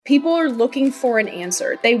people are looking for an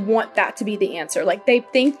answer. They want that to be the answer. Like they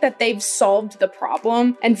think that they've solved the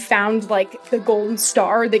problem and found like the golden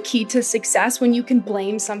star, the key to success, when you can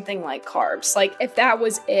blame something like carbs. Like if that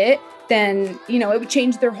was it, then, it would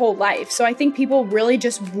change their whole life. So I think people really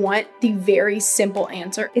just want the very simple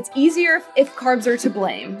answer. It's easier if carbs are to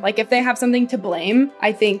blame. Like if they have something to blame,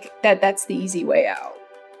 I think that that's the easy way out.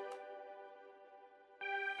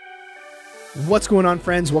 What's going on,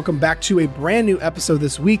 friends? Welcome back to a brand new episode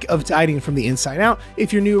this week of Dieting from the Inside Out.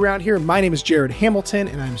 If you're new around here, my name is Jared Hamilton,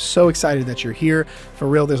 and I'm so excited that you're here. For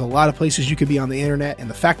real, there's a lot of places you could be on the internet, and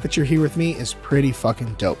the fact that you're here with me is pretty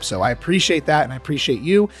fucking dope. So I appreciate that, and I appreciate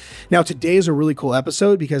you. Now, today is a really cool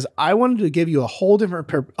episode because I wanted to give you a whole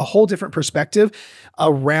different perspective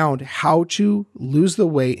around how to lose the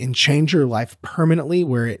weight and change your life permanently,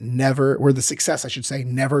 where the success, I should say,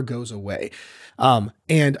 never goes away.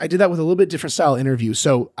 And I did that with a little bit different style interview.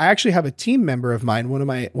 So I actually have a team member of mine, one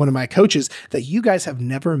of my coaches that you guys have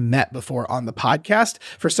never met before on the podcast.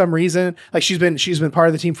 For some reason, like she's been part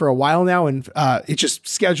of the team for a while now, and it just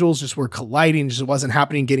schedules just were colliding, just wasn't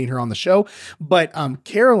happening getting her on the show. But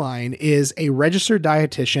Caroline is a registered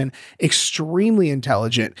dietitian, extremely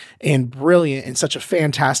intelligent and brilliant, and such a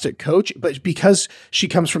fantastic coach. But because she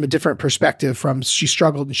comes from a different perspective, she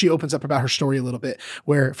struggled, and she opens up about her story a little bit,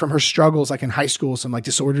 where from her struggles, like in high school, some like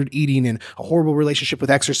disordered eating and a horrible relationship with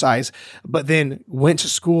exercise, but then went to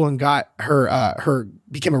school and got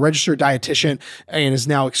became a registered dietitian and is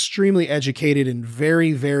now extremely educated and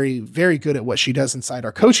very, very, very good at what she does inside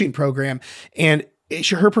our coaching program. And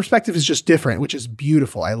her perspective is just different, which is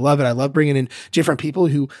beautiful. I love it. I love bringing in different people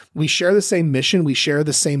who we share the same mission, we share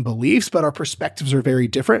the same beliefs, but our perspectives are very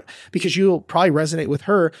different, because you'll probably resonate with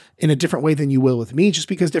her in a different way than you will with me, just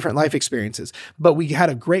because different life experiences. But we had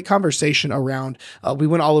a great conversation around, we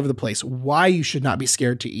went all over the place, why you should not be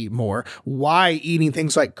scared to eat more, why eating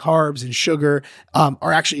things like carbs and sugar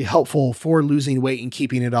are actually helpful for losing weight and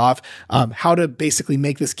keeping it off, how to basically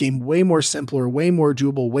make this game way more simpler, way more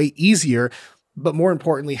doable, way easier, but more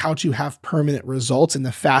importantly, how to have permanent results in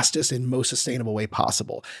the fastest and most sustainable way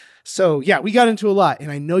possible. So yeah, we got into a lot, and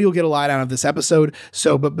I know you'll get a lot out of this episode.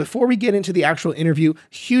 But before we get into the actual interview,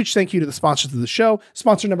 huge thank you to the sponsors of the show.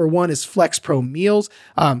 Sponsor number one is FlexPro Meals.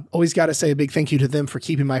 Always got to say a big thank you to them for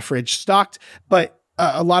keeping my fridge stocked, but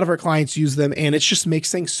a lot of our clients use them, and it just makes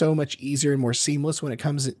things so much easier and more seamless when it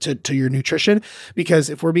comes to your nutrition. Because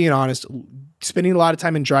if we're being honest, spending a lot of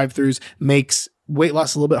time in drive-thrus makes weight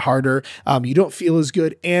loss a little bit harder. You don't feel as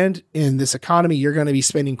good. And in this economy, you're going to be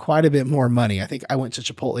spending quite a bit more money. I think I went to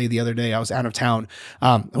Chipotle the other day. I was out of town.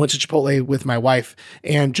 I went to Chipotle with my wife,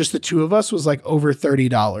 and just the two of us was like over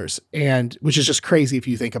 $30, and which is just crazy if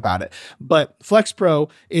you think about it. But FlexPro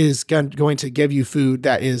is going to give you food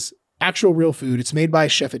that is actual real food. It's made by a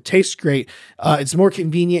chef. It tastes great. It's more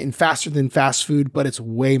convenient and faster than fast food, but it's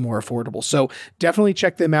way more affordable. So definitely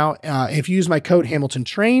check them out. If you use my code Hamilton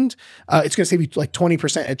Trained, it's going to save you like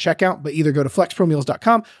 20% at checkout, but either go to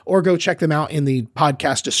flexpromeals.com or go check them out in the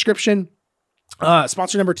podcast description.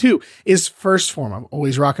 Sponsor number two is First Form. I'm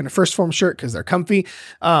always rocking a First Form shirt because they're comfy.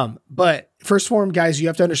 But First Form, guys, you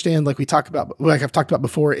have to understand, like I've talked about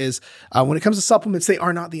before, is when it comes to supplements, they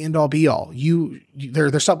are not the end all be all. They're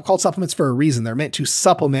called supplements for a reason. They're meant to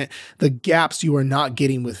supplement the gaps you are not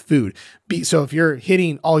getting with food. So if you're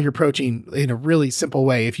hitting all your protein in a really simple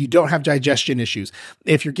way, if you don't have digestion issues,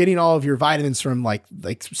 if you're getting all of your vitamins from like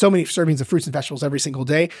so many servings of fruits and vegetables every single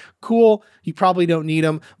day, cool. You probably don't need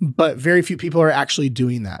them, but very few people are actually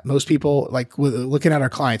doing that. Most people, like looking at our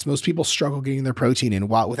clients, most people struggle getting their protein in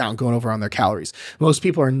without going over on their calories. Most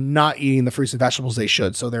people are not eating the fruits and vegetables they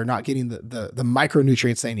should, so they're not getting the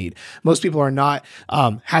micronutrients they need. Most people are not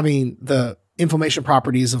having the inflammation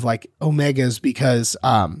properties of like omegas because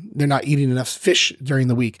they're not eating enough fish during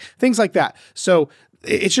the week, things like that. So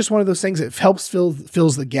it's just one of those things that helps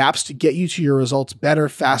fills the gaps to get you to your results better,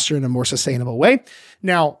 faster, in a more sustainable way.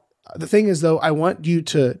 Now, the thing is, though, I would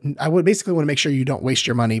basically want to make sure you don't waste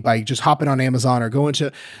your money by just hopping on Amazon or going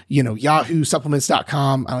to,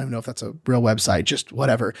 yahoosupplements.com. I don't even know if that's a real website, just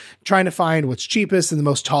whatever, trying to find what's cheapest and the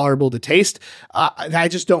most tolerable to taste. I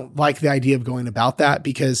just don't like the idea of going about that,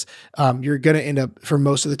 because you're going to end up, for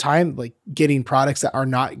most of the time, like getting products that are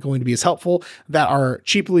not going to be as helpful, that are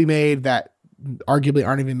cheaply made, that arguably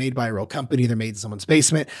aren't even made by a real company. They're made in someone's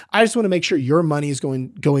basement. I just want to make sure your money is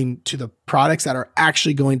going to the products that are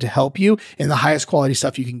actually going to help you and the highest quality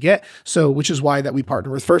stuff you can get. So, which is why that we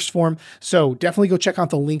partner with First Form. So definitely go check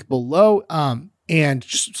out the link below. and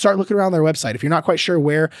just start looking around their website. If you're not quite sure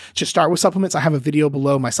where, just start with supplements. I have a video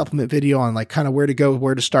below, my supplement video, on like kind of where to go,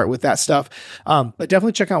 where to start with that stuff. But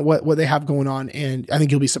definitely check out what they have going on, and I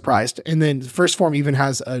think you'll be surprised. And then 1st Phorm even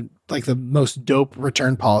has like the most dope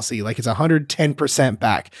return policy. Like it's 110%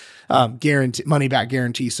 back, guarantee, money back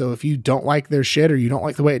guarantee. So if you don't like their shit or you don't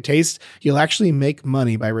like the way it tastes, you'll actually make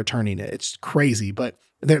money by returning it. It's crazy, but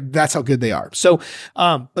that's how good they are. So,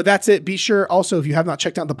 but that's it. Be sure also, if you have not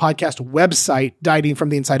checked out the podcast website,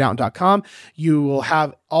 dietingfromtheinsideout.com, you will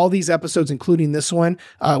have all these episodes, including this one,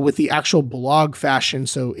 with the actual blog fashion.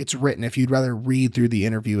 So it's written if you'd rather read through the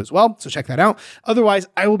interview as well. So check that out. Otherwise,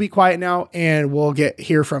 I will be quiet now and we'll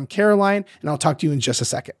hear from Caroline, and I'll talk to you in just a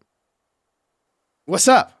second. What's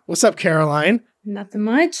up? What's up, Caroline? Nothing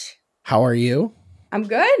much. How are you? I'm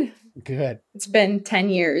good. Good. It's been 10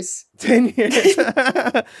 years. 10 years.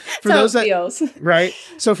 For those that feels. Right.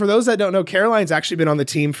 So for those that don't know, Caroline's actually been on the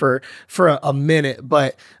team for a minute,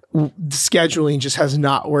 but scheduling just has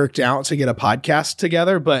not worked out to get a podcast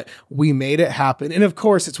together, but we made it happen. And of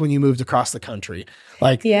course, it's when you moved across the country.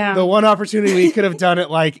 Like the one opportunity we could have done it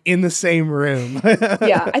like in the same room.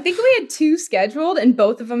 Yeah. I think we had 2 scheduled and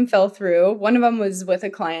both of them fell through. One of them was with a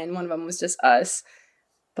client. One of them was just us,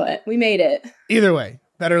 but we made it. Either way.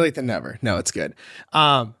 Better late than never. No, it's good.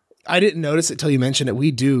 I didn't notice it till you mentioned it.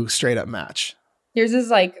 We do straight up match. Yours is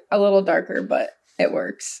like a little darker, but it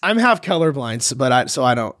works. I'm half colorblind, but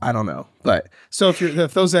I don't know. But so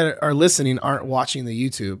if those that are listening aren't watching the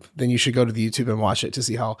YouTube, then you should go to the YouTube and watch it to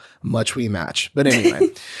see how much we match. But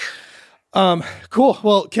anyway. Cool.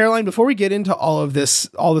 Well, Caroline, before we get into all the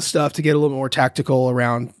stuff to get a little more tactical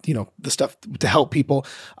around, the stuff to help people,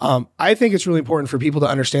 I think it's really important for people to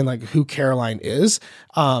understand like who Caroline is,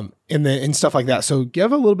 and stuff like that. So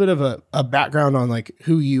give a little bit of a background on like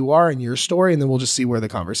who you are and your story, and then we'll just see where the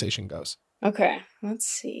conversation goes. Okay. Let's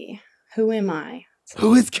see. Who am I?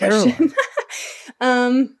 Who is Caroline?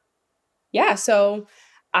 Yeah. So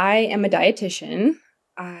I am a dietitian.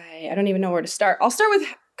 I don't even know where to start. I'll start with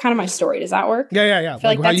kind of my story. Does that work? Yeah. I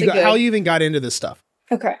feel like how you even got into this stuff.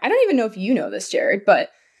 Okay. I don't even know if you know this, Jared, but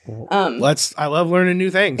I love learning new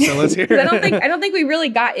things. So let's hear it. I don't think we really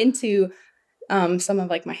got into some of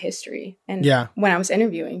like my history and when I was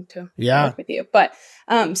interviewing to work with you. But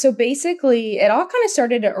so basically it all kind of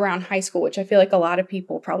started around high school, which I feel like a lot of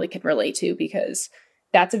people probably can relate to because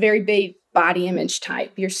that's a very big body image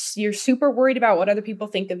type. You're super worried about what other people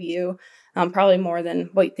think of you, probably more than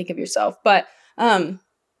what you think of yourself. But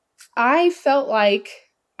I felt like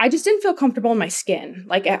I just didn't feel comfortable in my skin,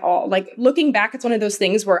 like at all. Like looking back, it's one of those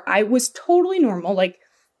things where I was totally normal, like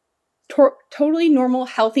totally normal,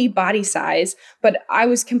 healthy body size. But I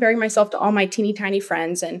was comparing myself to all my teeny tiny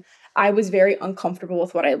friends, and I was very uncomfortable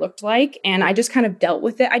with what I looked like. And I just kind of dealt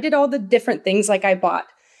with it. I did all the different things. Like I bought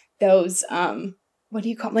those, what do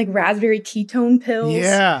you call them? Like raspberry ketone pills.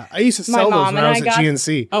 Yeah. I used to sell those when I was at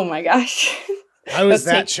GNC. Oh my gosh. I was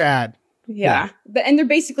that Chad. Yeah. And they're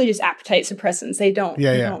basically just appetite suppressants. They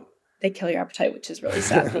kill your appetite, which is really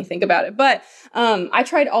sad when you think about it. But I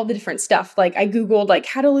tried all the different stuff. Like I Googled like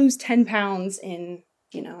how to lose 10 pounds in,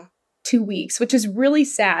 2 weeks, which is really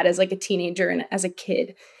sad as like a teenager and as a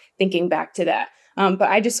kid thinking back to that. But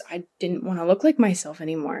I didn't want to look like myself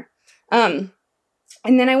anymore.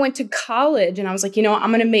 And then I went to college and I was like,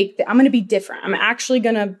 I'm going to be different. I'm actually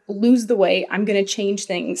going to lose the weight. I'm going to change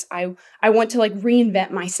things. I want to like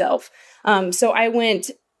reinvent myself. So I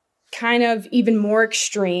went kind of even more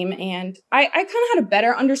extreme, and I kind of had a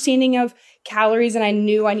better understanding of calories, and I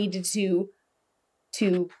knew I needed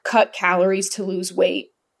to cut calories to lose weight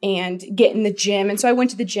and get in the gym. And so I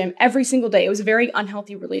went to the gym every single day. It was a very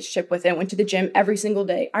unhealthy relationship with it. I went to the gym every single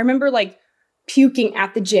day. I remember like puking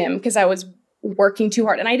at the gym because I was working too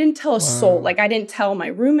hard. And I didn't tell a soul. Like I didn't tell my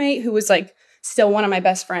roommate, who was like still one of my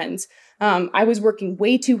best friends. I was working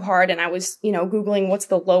way too hard, and I was, Googling what's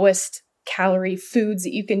the lowest calorie foods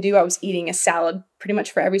that you can do. I was eating a salad pretty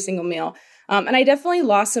much for every single meal. And I definitely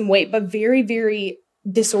lost some weight, but very, very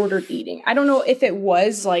disordered eating. I don't know if it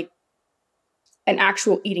was like an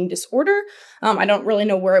actual eating disorder. I don't really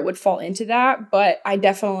know where it would fall into that, but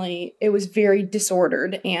it was very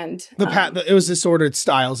disordered, and it was disordered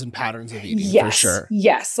styles and patterns of eating. Yes, for sure.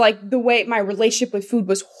 Yes. Like the way my relationship with food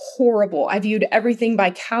was horrible. I viewed everything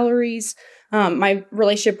by calories. My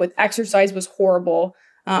relationship with exercise was horrible.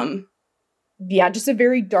 Just a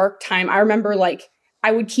very dark time. I remember like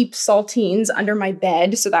I would keep saltines under my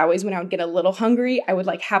bed. So that always when I would get a little hungry, I would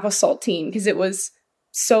like have a saltine because it was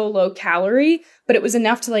so low calorie, but it was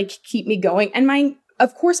enough to like keep me going. And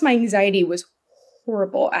of course, my anxiety was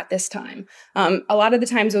horrible at this time. A lot of the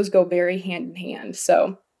times those go very hand in hand.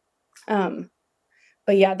 So,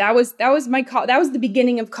 but yeah, that was that was the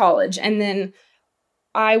beginning of college. And then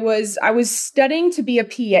I was studying to be a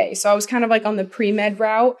PA. So I was kind of like on the pre-med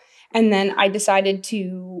route. And then I decided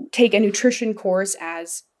to take a nutrition course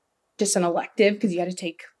as just an elective because you had to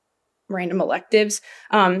take random electives.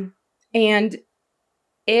 And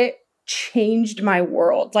it changed my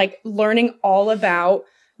world, like learning all about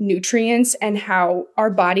nutrients and how our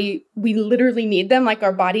body, we literally need them. Like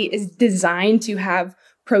our body is designed to have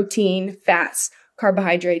protein, fats,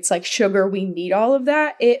 carbohydrates, like sugar. We need all of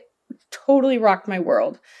that. It totally rocked my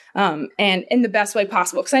world. And in the best way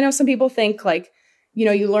possible. Because I know some people think like, you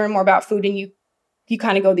know, you learn more about food and you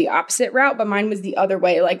kind of go the opposite route, but mine was the other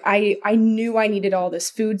way. Like I knew I needed all this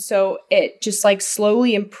food. So it just like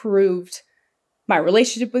slowly improved my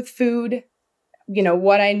relationship with food, you know,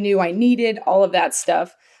 what I knew I needed, all of that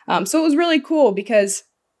stuff. So it was really cool because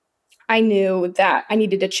I knew that I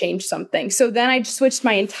needed to change something. So then I switched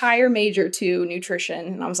my entire major to nutrition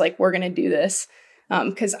and I was like, we're going to do this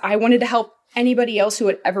because I wanted to help anybody else who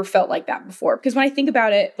had ever felt like that before. Because when I think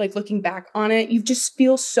about it, like looking back on it, you just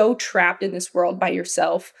feel so trapped in this world by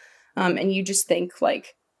yourself. And you just think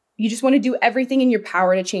like, you just want to do everything in your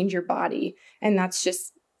power to change your body. And that's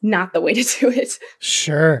just not the way to do it.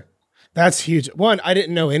 Sure. That's huge. One, I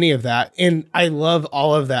didn't know any of that. And I love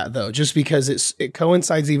all of that though, just because it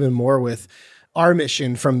coincides even more with our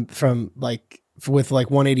mission from like with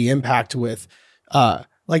like 180 Impact with,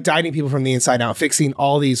 like dieting people from the inside out, fixing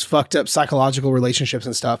all these fucked up psychological relationships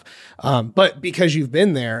and stuff. But because you've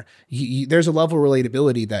been there, there's a level of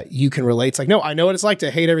relatability that you can relate. It's like, no, I know what it's like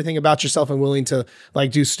to hate everything about yourself and willing to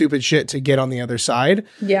like do stupid shit to get on the other side.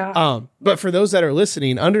 Yeah. But for those that are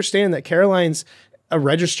listening, understand that Caroline's a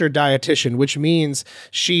registered dietitian, which means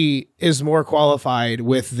she is more qualified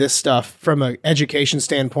with this stuff from an education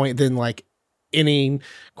standpoint than like any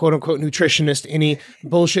quote unquote nutritionist, any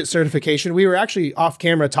bullshit certification. We were actually off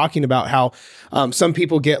camera talking about how some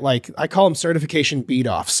people get like, I call them certification beat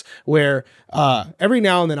offs, where every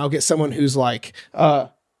now and then I'll get someone who's like,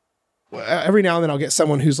 well,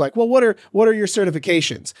 what are your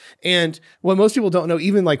certifications? And what most people don't know,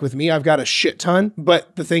 even like with me, I've got a shit ton,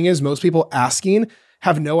 but the thing is most people asking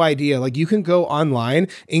have no idea. Like you can go online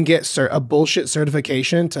and get a bullshit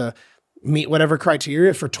certification to meet whatever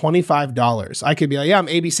criteria for $25. I could be like, yeah, I'm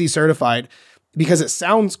ABC certified because it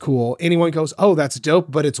sounds cool. Anyone goes, oh, that's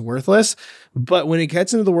dope, but it's worthless. But when it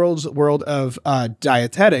gets into the world of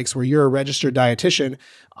dietetics, where you're a registered dietitian,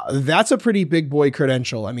 that's a pretty big boy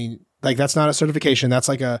credential. I mean, like that's not a certification. That's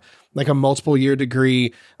like a multiple year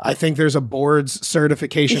degree. I think there's a boards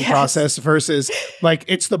certification process versus like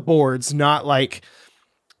it's the boards, not like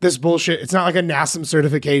this bullshit. It's not like a NASM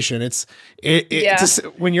certification. It's just,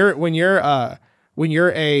 when you're well,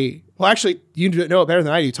 actually you know it better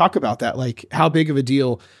than I do. Talk about that. Like how big of a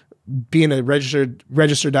deal being a registered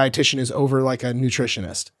dietitian is over like a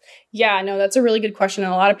nutritionist. Yeah, no, that's a really good question.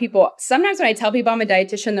 And a lot of people, sometimes when I tell people I'm a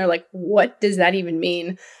dietitian, they're like, what does that even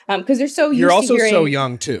mean? Because they're so used You're also to hearing, so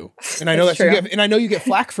young too. And I know that and I know you get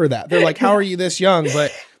flack for that. They're like, how are you this young?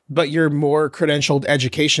 But you're more credentialed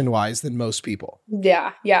education-wise than most people.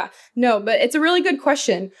 Yeah. No, but it's a really good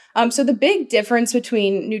question. So the big difference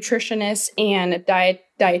between nutritionists and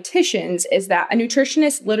dietitians is that a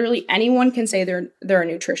nutritionist, literally anyone can say they're a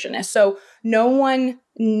nutritionist. So no one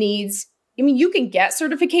needs, I mean, you can get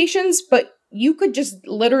certifications, but you could just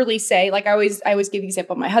literally say, like I always give the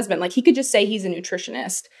example of my husband, like he could just say he's a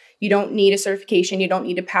nutritionist. You don't need a certification. You don't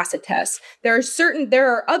need to pass a test. There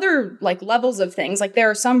are other like levels of things. Like there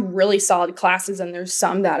are some really solid classes and there's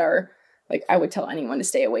some that are like, I would tell anyone to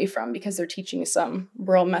stay away from because they're teaching some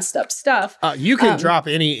real messed up stuff. You can drop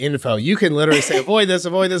any info. You can literally say, avoid this,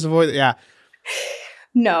 avoid this, avoid that. Yeah.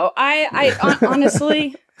 No, I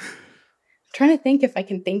honestly, I'm trying to think if I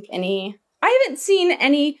can think any, I haven't seen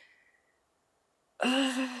any,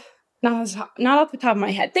 not off the top of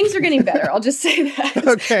my head. Things are getting better. I'll just say that.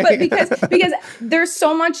 Okay. But because there's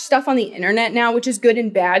so much stuff on the internet now, which is good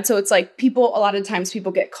and bad. So it's like a lot of times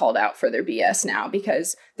people get called out for their BS now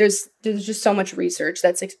because there's just so much research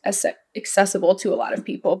that's accessible to a lot of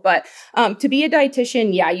people. But to be a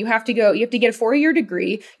dietitian, yeah, you have to get a 4-year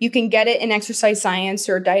degree. You can get it in exercise science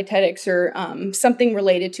or dietetics or something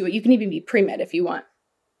related to it. You can even be pre-med if you want.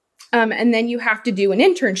 And then you have to do an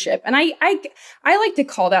internship. And I like to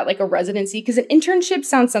call that like a residency because an internship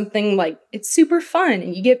sounds something like it's super fun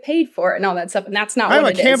and you get paid for it and all that stuff. And that's not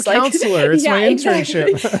what it is. I'm a camp counselor. It's my internship.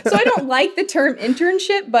 Exactly. So I don't like the term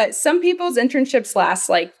internship, but some people's internships last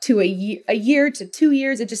like a year to 2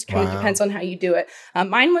 years. It just kind of depends on how you do it.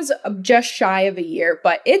 Mine was just shy of a year,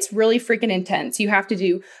 but it's really freaking intense. You have to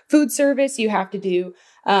do food service. You have to do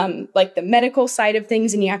like the medical side of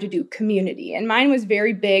things, and you have to do community. And mine was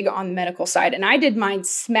very big on the medical side. And I did mine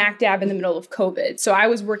smack dab in the middle of COVID. So I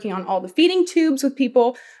was working on all the feeding tubes with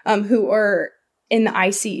people who are in the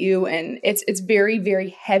ICU, and it's very, very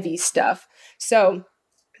heavy stuff. So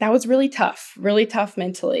that was really tough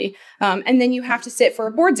mentally. And then you have to sit for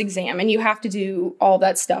a boards exam, and you have to do all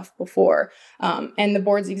that stuff before. And the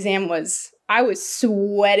boards exam I was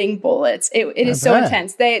sweating bullets. It is so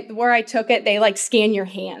intense. Where I took it, they like scan your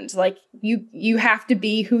hand. Like you have to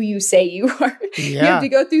be who you say you are. Yeah. You have to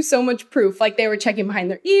go through so much proof. Like they were checking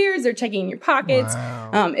behind their ears, they're checking in your pockets.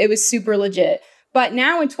 Wow. It was super legit. But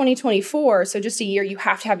now in 2024, so just a year, you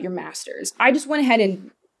have to have your master's. I just went ahead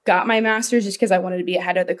and got my master's just because I wanted to be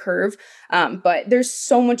ahead of the curve. But there's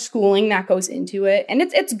so much schooling that goes into it. And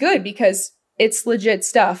it's good because it's legit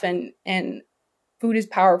stuff, and food is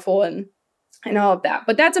powerful and all of that.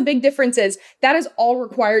 But that's a big difference, is that is all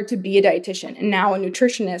required to be a dietitian. And now a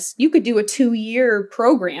nutritionist, you could do a 2-year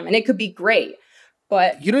program and it could be great.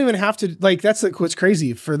 But you don't even have to, like, that's like what's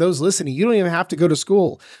crazy for those listening. You don't even have to go to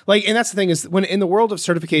school. Like, and that's the thing, is when in the world of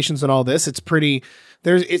certifications and all this, it's pretty,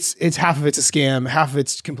 it's half of it's a scam, half of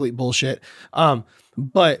it's complete bullshit.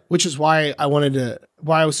 But which is why I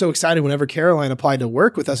was so excited whenever Caroline applied to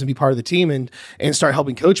work with us and be part of the team and start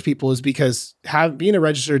helping coach people, is because being a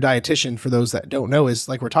registered dietitian, for those that don't know, is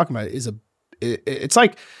like we're talking about, it's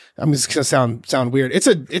like, I'm just gonna sound weird.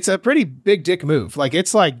 It's a pretty big dick move. Like,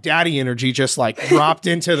 it's like daddy energy just like dropped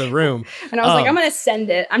into the room. And I was like, I'm gonna send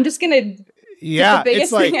it. I'm just gonna get the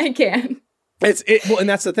biggest thing I can. Well, and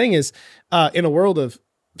that's the thing is, in a world of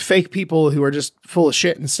fake people who are just full of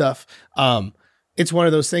shit and stuff, it's one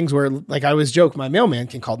of those things where, like, I always joke, my mailman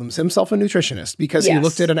can call himself a nutritionist because he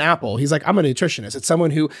looked at an apple. He's like, I'm a nutritionist. It's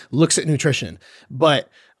someone who looks at nutrition. But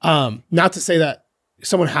not to say that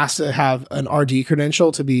someone has to have an RD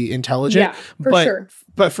credential to be intelligent. Yeah, sure.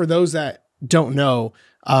 But for those that don't know,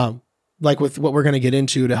 like with what we're going to get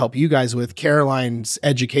into to help you guys with, Caroline's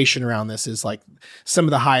education around this is like some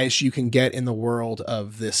of the highest you can get in the world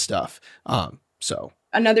of this stuff. So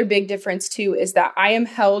another big difference too is that I am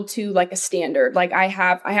held to like a standard. Like I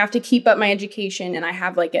have to keep up my education, and I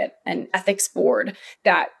have like an ethics board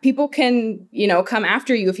that people can, come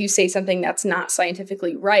after you if you say something that's not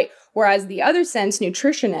scientifically right. Whereas the other sense,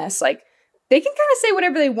 nutritionists, like they can kind of say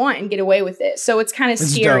whatever they want and get away with it. So it's kind of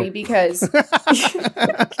scary because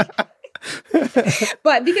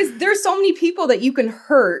but because there's so many people that you can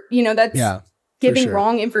hurt, that's giving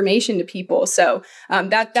wrong information to people. So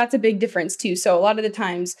that's a big difference too. So a lot of the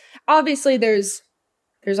times, obviously there's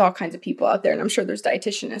all kinds of people out there, and I'm sure there's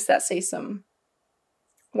dietitianists that say some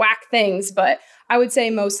whack things, but I would say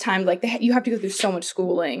most times, like you have to go through so much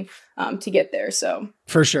schooling to get there. So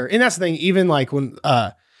for sure. And that's the thing, even like when,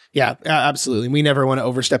 yeah, absolutely. We never want to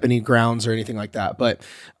overstep any grounds or anything like that. But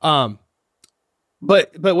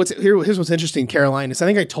here's what's interesting, Caroline, is I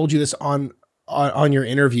think I told you this on your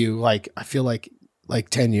interview, like, I feel like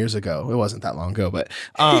 10 years ago, it wasn't that long ago, but,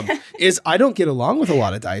 is I don't get along with a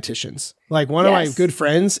lot of dietitians. Like one of my good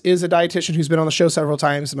friends is a dietitian who's been on the show several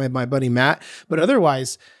times, my buddy Matt, but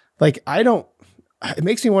otherwise, like, it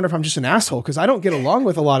makes me wonder if I'm just an asshole, because I don't get along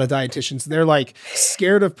with a lot of dietitians. They're like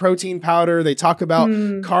scared of protein powder. They talk about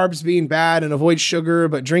carbs being bad and avoid sugar,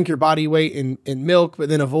 but drink your body weight in milk, but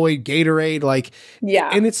then avoid Gatorade. Like,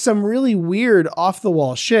 and it's some really weird off the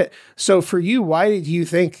wall shit. So for you, why did you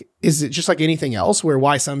think, is it just like anything else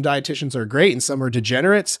why some dietitians are great and some are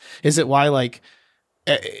degenerates? Is it why, like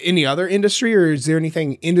any other industry, or is there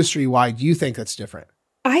anything industry wide you think that's different?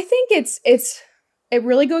 I think it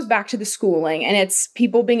really goes back to the schooling, and it's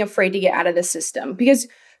people being afraid to get out of the system. Because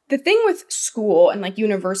the thing with school and like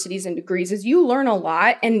universities and degrees is you learn a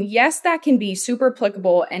lot. And yes, that can be super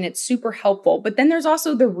applicable and it's super helpful. But then there's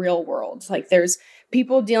also the real world. Like there's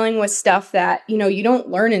people dealing with stuff that, you don't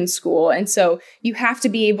learn in school. And so you have to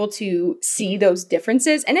be able to see those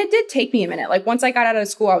differences. And it did take me a minute. Like once I got out of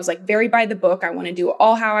school, I was like very by the book. I want to do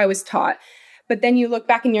all how I was taught. But then you look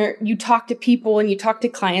back and you talk to people and you talk to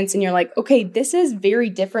clients and you're like, okay, this is very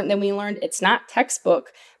different than we learned. It's not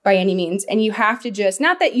textbook by any means. And you have to just,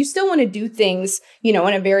 not that you still want to do things, in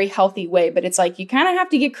a very healthy way, but it's like, you kind of have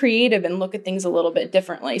to get creative and look at things a little bit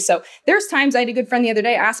differently. So there's times, I had a good friend the other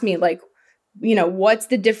day ask me like, what's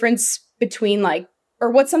the difference between like,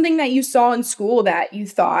 or what's something that you saw in school that you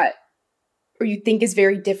thought, or you think is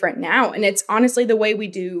very different now? And it's honestly the way we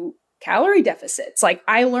do calorie deficits. Like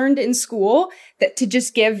I learned in school that to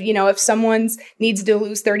just give, if someone needs to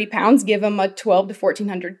lose 30 pounds, give them a 12 to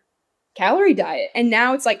 1400 calorie diet. And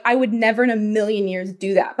now it's like, I would never in a million years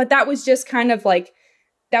do that. But that was just kind of like,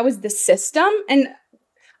 that was the system. And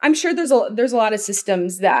I'm sure there's a lot of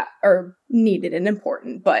systems that are needed and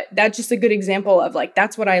important, but that's just a good example of like,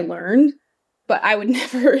 that's what I learned. But I would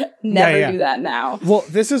never do that now. Well,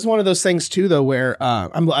 this is one of those things too, though, where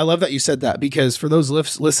I love that you said that, because for those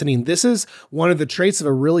listening, this is one of the traits of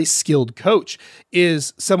a really skilled coach,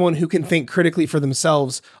 is someone who can think critically for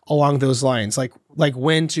themselves along those lines, like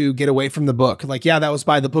when to get away from the book. Like, yeah, that was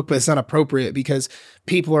by the book, but it's not appropriate because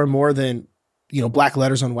people are more than, black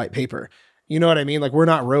letters on white paper. You know what I mean? Like, we're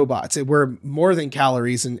not robots. We're more than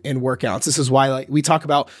calories and workouts. This is why, like, we talk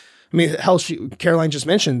about, hell, Caroline just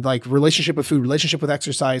mentioned, like, relationship with food, relationship with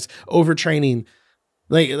exercise, overtraining,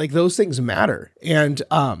 like those things matter. And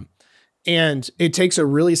it takes a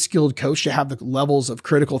really skilled coach to have the levels of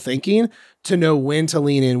critical thinking to know when to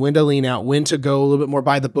lean in, when to lean out, when to go a little bit more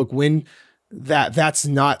by the book, when that's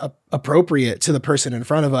not appropriate to the person in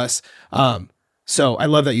front of us. So I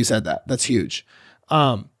love that you said that. That's huge.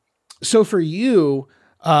 So for you,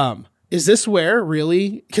 is this where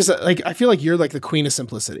really, because like, I feel like you're like the queen of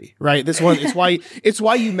simplicity, right? This one, it's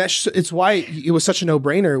why you mesh. It's why it was such a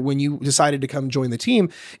no-brainer when you decided to come join the team,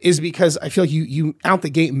 is because I feel like you out the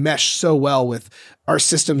gate mesh so well with our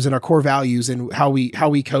systems and our core values and how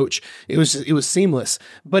we coach. It was seamless.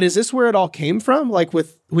 But is this where it all came from? Like,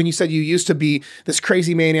 with when you said you used to be this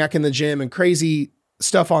crazy maniac in the gym and crazy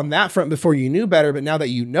stuff on that front before you knew better, but now that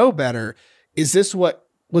you know better, is this what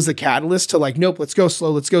was the catalyst to like, nope, let's go slow,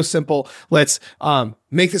 let's go simple, let's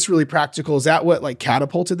make this really practical? Is that what like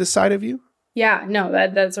catapulted this side of you? Yeah, no,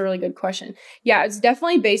 that's a really good question. Yeah, it's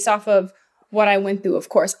definitely based off of what I went through, of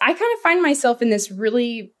course. I kind of find myself in this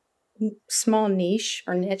really small niche,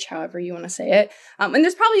 or niche, however you want to say it. And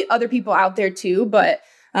there's probably other people out there too, but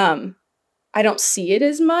I don't see it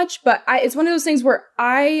as much. But it's one of those things where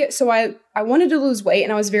I wanted to lose weight,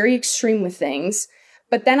 and I was very extreme with things.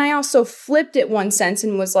 But then I also flipped it one sense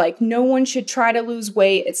and was like, no one should try to lose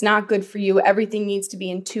weight. It's not good for you. Everything needs to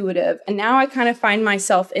be intuitive. And now I kind of find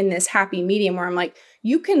myself in this happy medium where I'm like,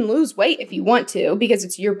 you can lose weight if you want to, because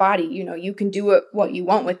it's your body. You can do what you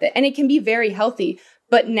want with it. And it can be very healthy,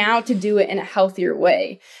 but now to do it in a healthier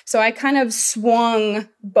way. So I kind of swung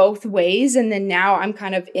both ways. And then now I'm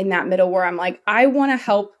kind of in that middle where I'm like, I want to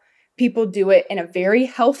help people do it in a very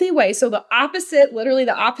healthy way. So literally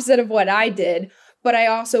the opposite of what I did. But I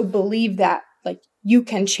also believe that like you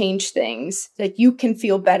can change things, like you can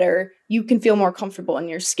feel better, you can feel more comfortable in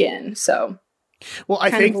your skin. So, well,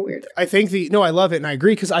 I think I love it. And I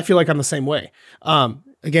agree, because I feel like I'm the same way.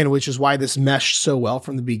 Again, which is why this meshed so well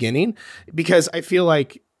from the beginning, because I feel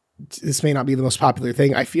like this may not be the most popular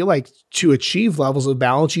thing. I feel like to achieve levels of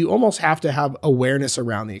balance, you almost have to have awareness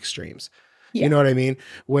around the extremes. Yeah. You know what I mean?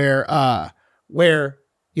 Where,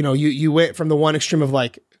 you went from the one extreme of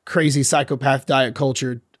like crazy psychopath diet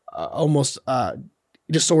culture, almost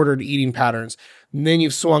disordered eating patterns. And then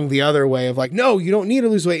you've swung the other way of like, no, you don't need to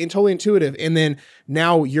lose weight, and totally intuitive. And then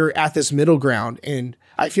now you're at this middle ground. And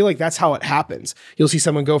I feel like that's how it happens. You'll see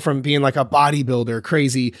someone go from being like a bodybuilder,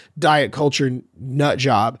 crazy diet culture nut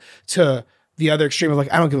job, to the other extreme of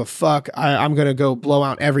like, I don't give a fuck. I'm going to go blow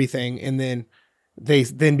out everything. And then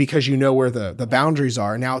because you know where the boundaries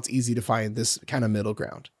are, now it's easy to find this kind of middle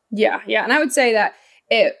ground. Yeah. Yeah. And I would say that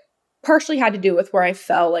it partially had to do with where I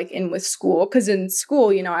fell like in with school. Because in school,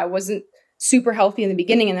 I wasn't super healthy in the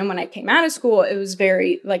beginning. And then when I came out of school, it was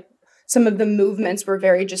very like, some of the movements were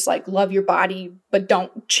very just like, love your body, but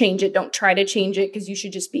don't change it. Don't try to change it, because you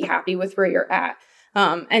should just be happy with where you're at.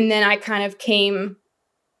 And then I kind of came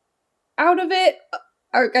out of it,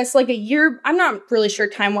 or I guess like a year. I'm not really sure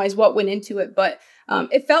time-wise what went into it, but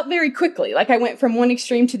it felt very quickly. Like I went from one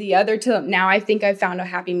extreme to the other to now I think I found a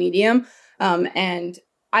happy medium. And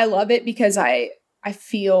I love it because I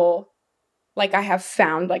feel like I have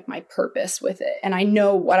found like my purpose with it. And I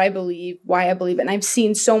know what I believe, why I believe it. And I've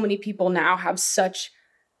seen so many people now have such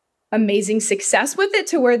amazing success with it,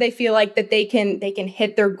 to where they feel like that they can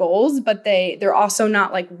hit their goals, but they're also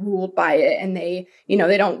not like ruled by it. And they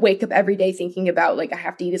don't wake up every day thinking about like, I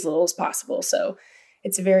have to eat as little as possible. So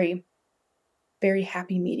it's a very, very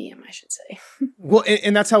happy medium, I should say. Well,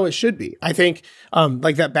 and that's how it should be. I think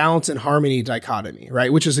like that balance and harmony dichotomy,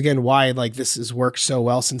 right? Which is again why like this has worked so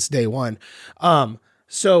well since day one.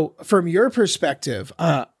 So from your perspective,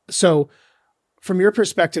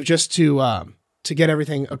 just to get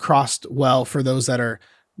everything across well for those that are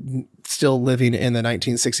still living in the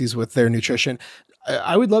 1960s with their nutrition,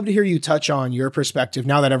 I would love to hear you touch on your perspective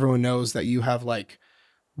now that everyone knows that you have like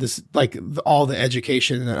this, like all the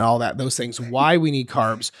education and all that, those things, why we need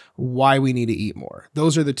carbs, why we need to eat more.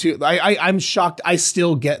 Those are the two. I'm shocked. I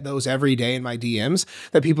still get those every day in my DMs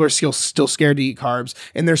that people are still scared to eat carbs,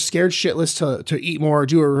 and they're scared shitless to eat more,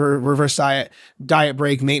 do a reverse diet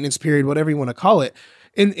break, maintenance period, whatever you want to call it.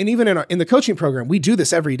 And even in the coaching program, we do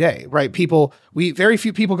this every day, right? Very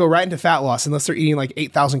few people go right into fat loss unless they're eating like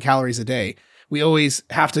 8,000 calories a day. We always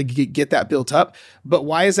have to get that built up. But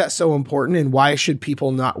why is that so important? And why should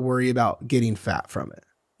people not worry about getting fat from it?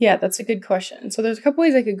 Yeah, that's a good question. So there's a couple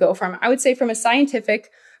ways I could go from. I would say from a scientific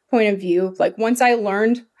point of view, like once I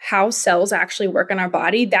learned how cells actually work in our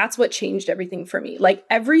body, that's what changed everything for me. Like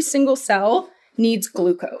every single cell needs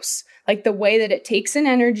glucose, like the way that it takes in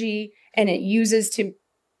energy and it uses to,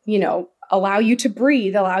 allow you to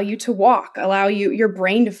breathe, allow you to walk, allow your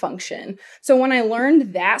brain to function. So when I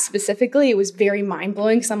learned that specifically, it was very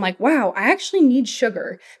mind-blowing because I'm like, wow, I actually need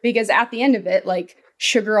sugar, because at the end of it, like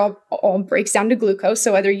sugar all breaks down to glucose.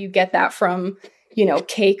 So whether you get that from,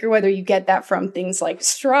 cake, or whether you get that from things like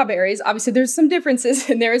strawberries, obviously there's some differences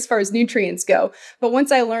in there as far as nutrients go. But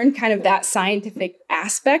once I learned kind of that scientific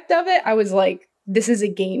aspect of it, I was like, this is a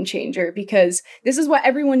game changer, because this is what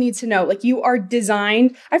everyone needs to know. Like you are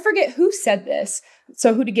designed, I forget who said this,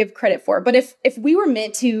 so who to give credit for, but if we were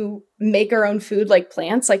meant to make our own food like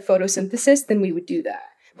plants, like photosynthesis, then we would do that.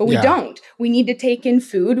 But we don't. We need to take in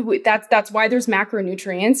food. That's why there's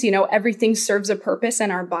macronutrients. Everything serves a purpose in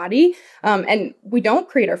our body. And we don't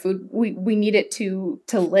create our food. We need it to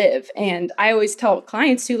live. And I always tell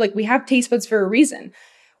clients too, like we have taste buds for a reason.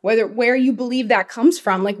 Where you believe that comes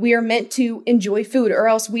from, like we are meant to enjoy food, or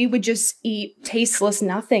else we would just eat tasteless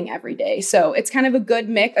nothing every day. So it's kind of a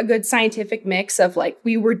good scientific mix of like,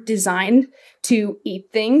 we were designed to eat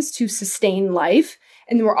things to sustain life,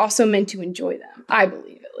 and we're also meant to enjoy them, I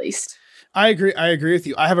believe, at least. I agree with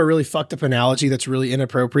you. I have a really fucked up analogy that's really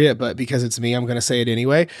inappropriate, but because it's me, I'm going to say it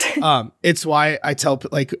anyway. It's why I tell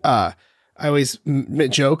I always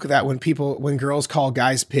joke that when girls call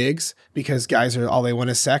guys pigs because guys are all they want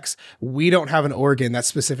is sex, we don't have an organ that's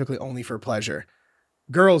specifically only for pleasure.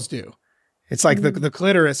 Girls do. It's like the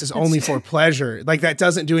clitoris is only for pleasure. Like that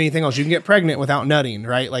doesn't do anything else. You can get pregnant without nutting,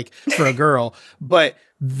 right? Like for a girl, but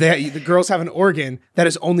the girls have an organ that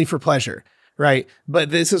is only for pleasure. Right.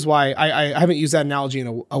 But this is why I haven't used that analogy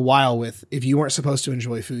in a while with, if you weren't supposed to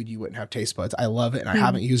enjoy food, you wouldn't have taste buds. I love it. And I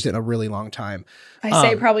haven't used it in a really long time. I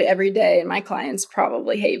say probably every day, and my clients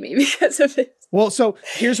probably hate me because of it. Well, so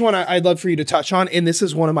here's one I'd love for you to touch on. And this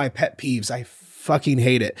is one of my pet peeves. I fucking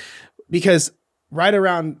hate it, because right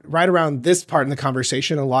around this part in the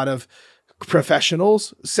conversation, a lot of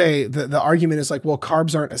professionals say the argument is like, well,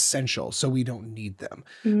 carbs aren't essential, so we don't need them.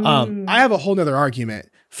 I have a whole nother argument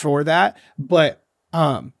for that, but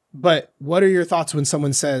what are your thoughts when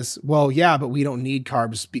someone says, well, yeah, but we don't need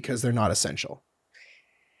carbs because they're not essential?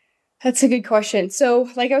 That's a good question. So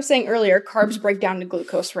like I was saying earlier, carbs break down to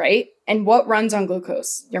glucose, right? And what runs on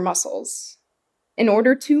glucose? Your muscles. In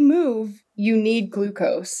order to move, you need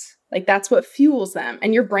glucose. Like that's what fuels them.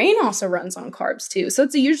 And your brain also runs on carbs too. So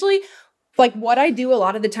it's usually like what I do a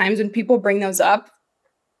lot of the times when people bring those up,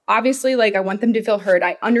 obviously, like I want them to feel heard.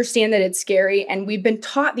 I understand that it's scary. And we've been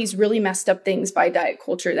taught these really messed up things by diet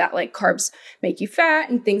culture that like carbs make you fat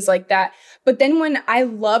and things like that. But then when I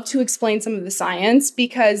love to explain some of the science,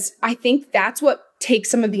 because I think that's what takes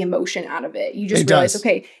some of the emotion out of it. You just realize,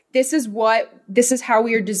 okay, this is how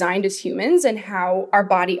we are designed as humans and how our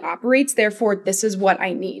body operates. Therefore, this is what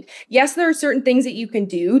I need. Yes, there are certain things that you can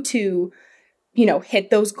do to hit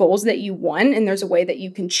those goals that you want. And there's a way that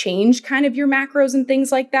you can change kind of your macros and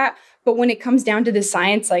things like that. But when it comes down to the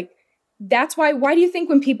science, like that's why do you think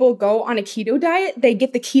when people go on a keto diet, they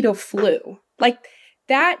get the keto flu? Like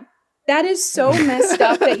that is so messed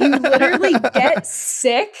up that you literally get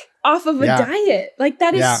sick off of a diet. Like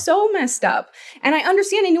that is so messed up. And I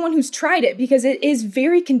understand anyone who's tried it because it is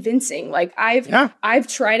very convincing. Like I've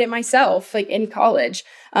tried it myself, like in college.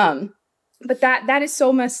 But that is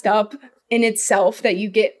so messed up in itself that you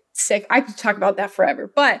get sick. I could talk about that forever.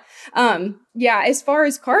 But as far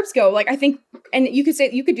as carbs go, like I think, and you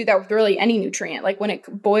could do that with really any nutrient. Like when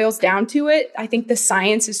it boils down to it, I think the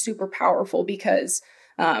science is super powerful because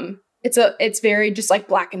it's very just like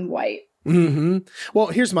black and white. Mm-hmm. Well,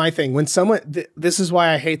 here's my thing. When someone, this is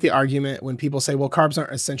why I hate the argument when people say, well, carbs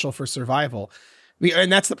aren't essential for survival.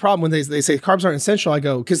 And that's the problem when they say carbs aren't essential. I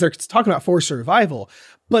go, because they're talking about for survival.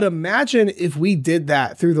 But imagine if we did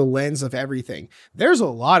that through the lens of everything. There's a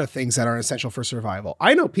lot of things that aren't essential for survival.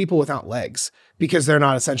 I know people without legs because they're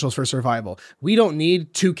not essentials for survival. We don't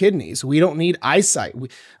need 2 kidneys. We don't need eyesight.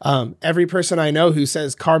 Every person I know who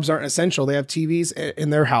says carbs aren't essential, they have TVs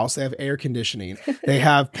in their house. They have air conditioning. They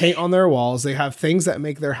have paint on their walls. They have things that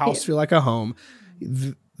make their house feel like a home.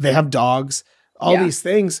 They have dogs. All these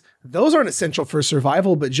things, those aren't essential for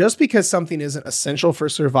survival, but just because something isn't essential for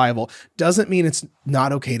survival doesn't mean it's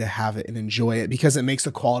not okay to have it and enjoy it because it makes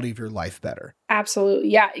the quality of your life better. Absolutely.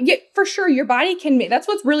 Yeah, for sure. Your body can make, that's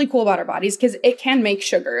what's really cool about our bodies, because it can make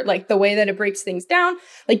sugar, like the way that it breaks things down.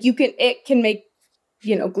 Like it can make,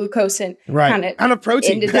 glucose and kind of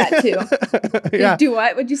protein into that too. Yeah. Do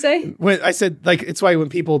what? What'd you say? When I said, like, it's why when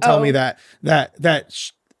people tell me that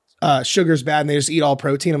sugar's bad and they just eat all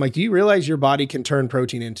protein, I'm like, do you realize your body can turn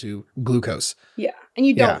protein into glucose? Yeah. And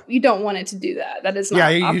you don't want it to do that. That is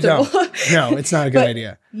not optimal. You don't. No, it's not a good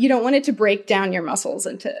idea. You don't want it to break down your muscles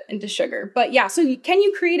into sugar. But yeah, so can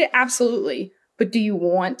you create it? Absolutely. But do you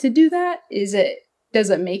want to do that? Does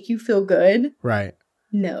it make you feel good? Right.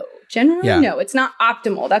 No. Generally, no. It's not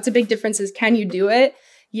optimal. That's a big difference is, can you do it?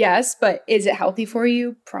 Yes. But is it healthy for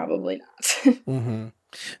you? Probably not. Mm-hmm.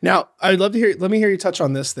 Now, let me hear you touch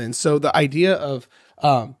on this then. So the idea of,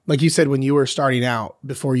 like you said, when you were starting out,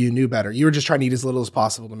 before you knew better, you were just trying to eat as little as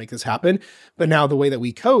possible to make this happen. But now the way that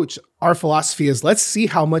we coach, our philosophy is, let's see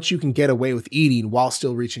how much you can get away with eating while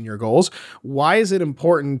still reaching your goals. Why is it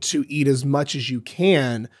important to eat as much as you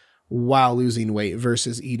can while losing weight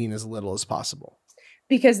versus eating as little as possible?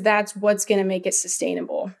 Because that's what's going to make it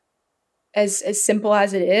sustainable. As simple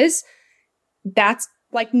as it is, that's,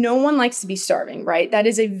 like, no one likes to be starving, right? That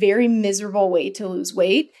is a very miserable way to lose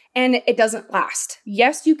weight, and it doesn't last.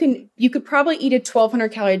 Yes, you could probably eat a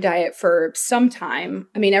 1,200 calorie diet for some time.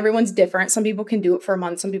 I mean, everyone's different. Some people can do it for a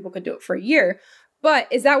month. Some people could do it for a year.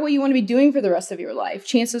 But is that what you want to be doing for the rest of your life?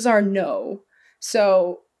 Chances are no.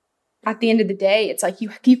 So at the end of the day, it's like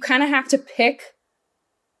you kind of have to pick,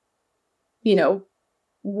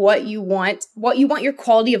 what you want your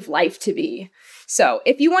quality of life to be. So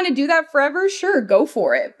if you want to do that forever, sure, go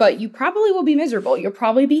for it. But you probably will be miserable. You'll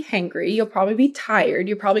probably be hangry. You'll probably be tired.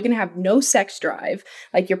 You're probably going to have no sex drive.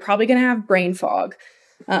 Like, you're probably going to have brain fog.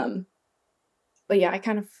 But yeah, I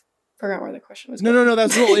kind of forgot where the question was going. No,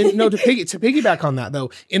 that's cool. No, to piggyback on that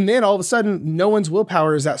though, and then all of a sudden, no one's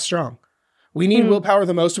willpower is that strong. We need willpower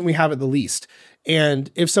the most when we have it the least.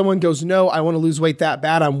 And if someone goes, no, I want to lose weight that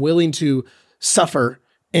bad, I'm willing to suffer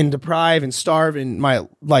and deprive and starve and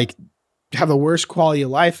have the worst quality of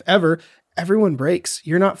life ever, everyone breaks.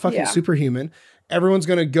 You're not fucking superhuman. Everyone's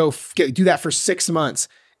going to go do that for 6 months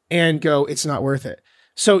and go, it's not worth it.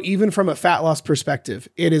 So even from a fat loss perspective,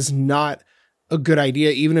 it is not a good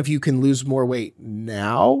idea. Even if you can lose more weight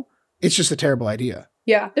now, it's just a terrible idea.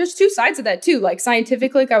 Yeah. There's 2 sides of that too. Like,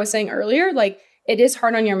 scientifically, like I was saying earlier, like, it is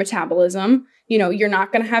hard on your metabolism. You're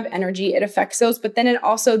not going to have energy. It affects those. But then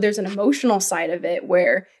there's an emotional side of it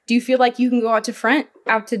where, do you feel like you can go out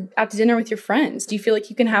to dinner with your friends? Do you feel like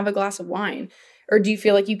you can have a glass of wine? Or do you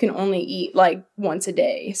feel like you can only eat like once a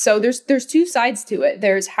day? So there's 2 sides to it.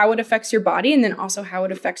 There's how it affects your body, and then also how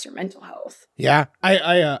it affects your mental health. Yeah.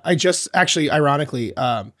 I just actually, ironically,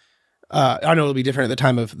 I know it'll be different at the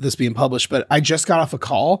time of this being published, but I just got off a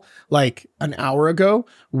call like an hour ago,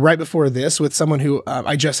 right before this, with someone who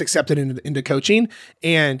I just accepted into coaching.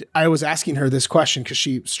 And I was asking her this question because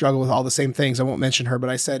she struggled with all the same things. I won't mention her, but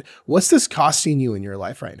I said, what's this costing you in your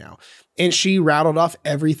life right now? And she rattled off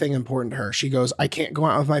everything important to her. She goes, I can't go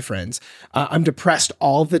out with my friends. I'm depressed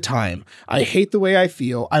all the time. I hate the way I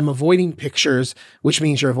feel. I'm avoiding pictures, which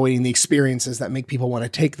means you're avoiding the experiences that make people want to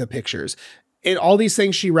take the pictures. And all these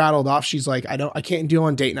things she rattled off. She's like, I can't do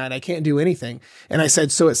on date night. I can't do anything. And I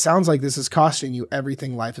said, so it sounds like this is costing you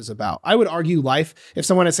everything life is about. I would argue life, if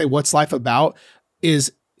someone had to say, what's life about,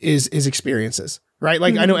 is experiences, right?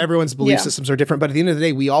 Like, I know everyone's belief systems are different, but at the end of the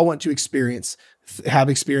day, we all want to have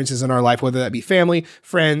experiences in our life, whether that be family,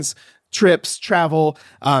 friends, trips, travel,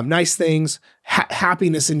 nice things,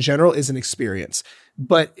 happiness in general is an experience.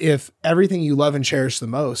 But if everything you love and cherish the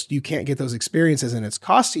most, you can't get those experiences and it's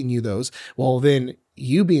costing you those, well, then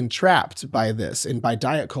you being trapped by this and by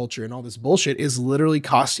diet culture and all this bullshit is literally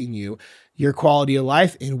costing you your quality of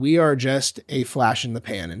life. And we are just a flash in the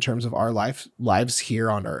pan in terms of our lives here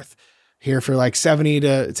on earth, here for like 70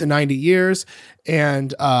 to 90 years.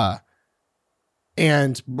 And blah,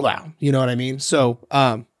 you know what I mean? So,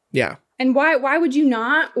 yeah. And why would you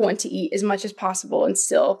not want to eat as much as possible and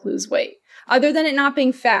still lose weight? Other than it not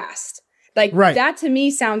being fast. Like Right. that to me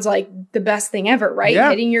sounds like the best thing ever, right? Yeah.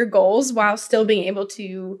 Hitting your goals while still being able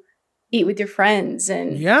to eat with your friends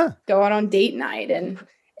and Yeah. go out on date night and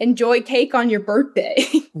enjoy cake on your birthday.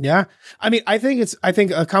 Yeah. I mean, I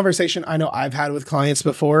think a conversation I know I've had with clients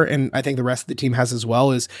before, and I think the rest of the team has as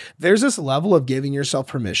well, is there's this level of giving yourself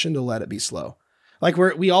permission to let it be slow. Like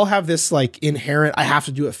we all have this like inherent, I have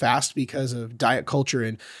to do it fast because of diet culture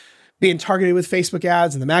and being targeted with Facebook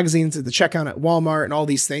ads and the magazines and the checkout at Walmart and all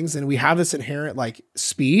these things. And we have this inherent like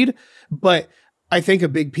speed. But I think a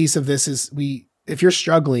big piece of this is if you're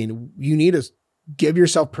struggling, you need to give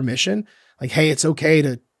yourself permission. Like, hey, it's okay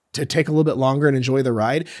to take a little bit longer and enjoy the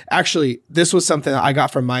ride. Actually, this was something that I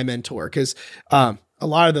got from my mentor because a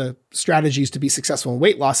lot of the strategies to be successful in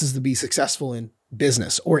weight loss is to be successful in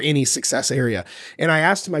business or any success area. And I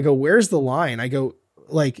asked him, I go, where's the line? I go,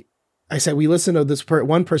 like, I said, we listened to this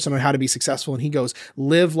one person on how to be successful. And he goes,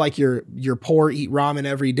 live like you're poor, eat ramen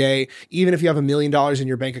every day, even if you have $1 million in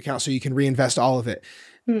your bank account so you can reinvest all of it.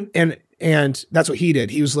 And that's what he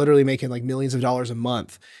did. He was literally making like millions of dollars a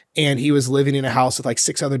month. And he was living in a house with like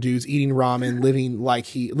 6 other dudes eating ramen,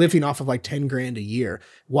 living off of like 10 grand a year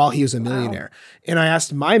while he was a millionaire. And I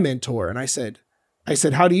asked my mentor and I said,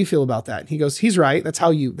 how do you feel about that? And he goes, he's right. That's how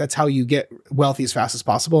you get wealthy as fast as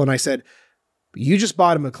possible. And I said, you just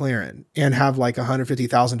bought a McLaren and have like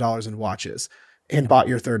 $150,000 in watches and bought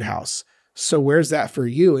your 3rd house. So where's that for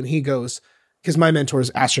you? And he goes, because my mentor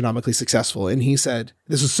is astronomically successful. And he said,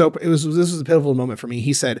 this was a pivotal moment for me.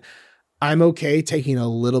 He said, I'm okay taking a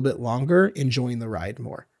little bit longer, enjoying the ride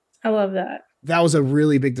more. I love that. That was a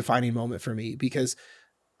really big defining moment for me because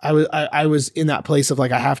I was in that place of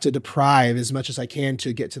like, I have to deprive as much as I can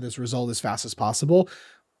to get to this result as fast as possible.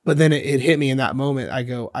 But then it hit me in that moment. I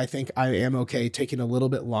go, I think I am okay taking a little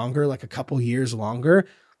bit longer, like a couple years longer,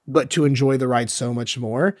 but to enjoy the ride so much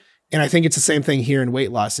more. And I think it's the same thing here in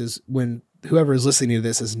weight loss is when whoever is listening to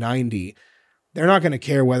this is 90, they're not going to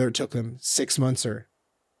care whether it took them 6 months or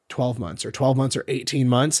 12 months or 12 months or 18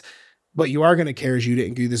 months, but you are going to care as you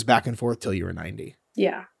didn't do this back and forth till you were 90.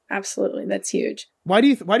 Yeah, absolutely. That's huge. Why do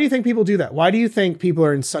you think people do that? Why do you think people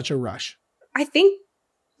are in such a rush? I think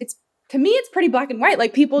to me, it's pretty black and white.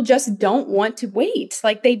 Like people just don't want to wait.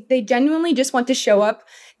 Like they genuinely just want to show up,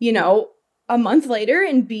 a month later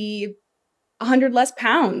and be 100 less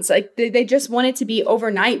pounds. Like they just want it to be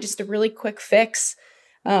overnight, just a really quick fix.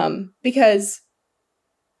 Because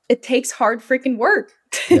it takes hard freaking work.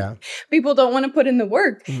 Yeah. People don't want to put in the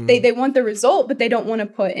work. Mm-hmm. They want the result, but they don't want to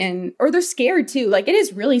put in, or they're scared too. Like it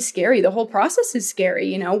is really scary. The whole process is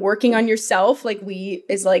scary, working on yourself,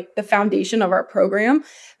 is like the foundation of our program.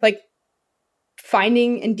 Like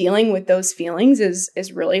finding and dealing with those feelings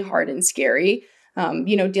is really hard and scary.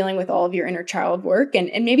 Dealing with all of your inner child work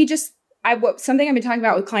and maybe just something I've been talking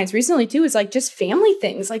about with clients recently too is like just family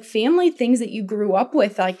things that you grew up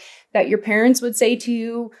with, like that your parents would say to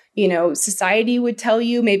you, society would tell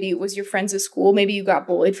you, maybe it was your friends at school, maybe you got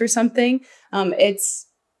bullied for something.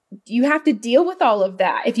 You have to deal with all of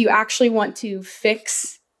that if you actually want to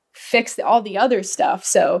fix all the other stuff.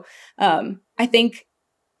 So I think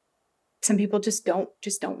some people just don't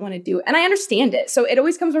want to do it. And I understand it. So it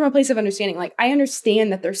always comes from a place of understanding. Like I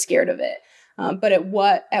understand that they're scared of it. But at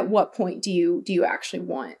what point do you actually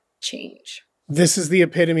want change? This is the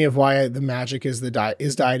epitome of why the magic is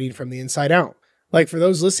dieting from the inside out. Like for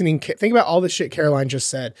those listening, think about all the shit Caroline just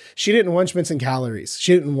said. She didn't once mention calories.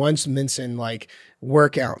 She didn't once mention like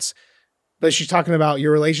workouts. But she's talking about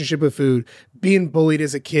your relationship with food, being bullied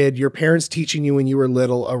as a kid, your parents teaching you when you were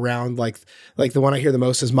little around like the one I hear the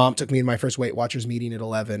most is mom took me to my first Weight Watchers meeting at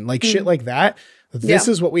 11, like shit like that. This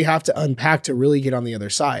is what we have to unpack to really get on the other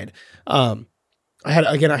side. I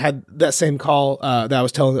had that same call that I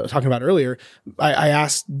was talking about earlier. I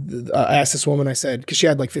asked this woman, I said, because she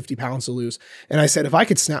had like 50 pounds to lose. And I said, if I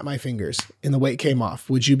could snap my fingers and the weight came off,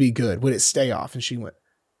 would you be good? Would it stay off? And she went,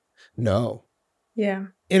 no. Yeah.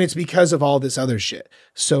 And it's because of all this other shit.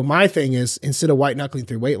 So my thing is, instead of white knuckling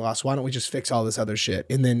through weight loss, why don't we just fix all this other shit?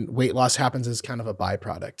 And then weight loss happens as kind of a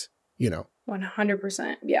byproduct,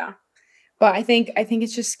 100%. Yeah. But I think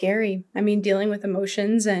it's just scary. I mean, dealing with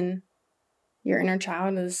emotions and your inner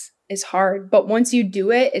child is hard. But once you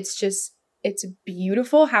do it, it's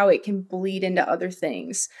beautiful how it can bleed into other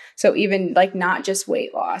things. So even like not just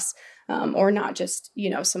weight loss, or not just,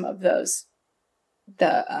 some of those,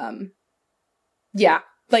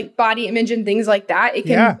 like body image and things like that. It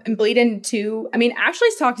can bleed into,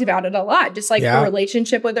 Ashley's talked about it a lot, just like her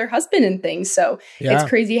relationship with her husband and things. So it's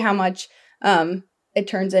crazy how much, it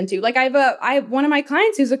turns into. Like I have one of my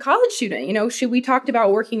clients who's a college student, we talked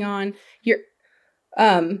about working on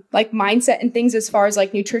like mindset and things as far as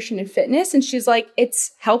like nutrition and fitness. And she's like,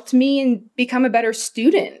 it's helped me and become a better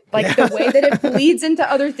student. Like the way that it bleeds into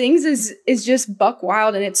other things is just buck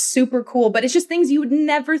wild, and it's super cool, but it's just things you would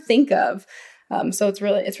never think of. So it's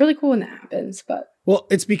really cool when that happens. But well,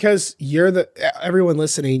 it's because everyone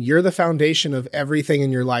listening, you're the foundation of everything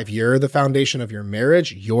in your life. You're the foundation of your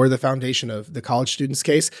marriage. You're the foundation of the college student's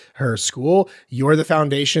case, her school. You're the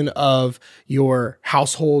foundation of your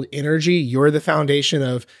household energy. You're the foundation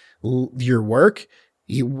of your work.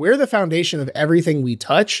 We're the foundation of everything we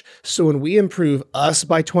touch. So when we improve us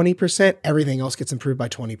by 20%, everything else gets improved by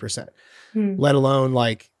 20%, let alone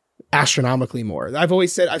like astronomically more. I've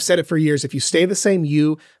said it for years. If you stay the same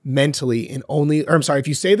you mentally if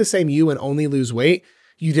you stay the same you and only lose weight,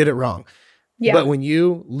 you did it wrong. Yeah. But when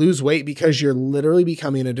you lose weight because you're literally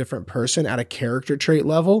becoming a different person at a character trait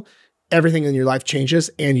level, everything in your life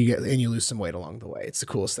changes and you lose some weight along the way. It's the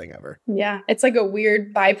coolest thing ever. Yeah. It's like a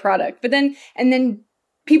weird byproduct. But then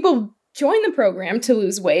people join the program to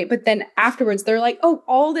lose weight, but then afterwards they're like, oh,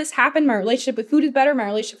 all this happened. My relationship with food is better. My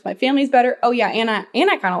relationship with my family is better. Oh yeah. And I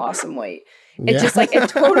kind of lost some weight. It's just like,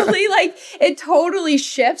 it totally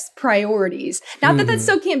shifts priorities. Not that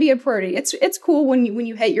still can't be a priority. It's cool when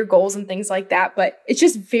you hit your goals and things like that, but it's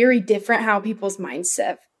just very different how people's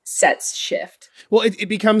sets shift. Well, it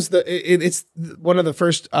becomes it's one of the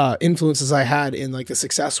first influences I had in like the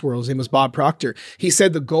success world. His name was Bob Proctor. He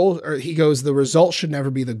said the result should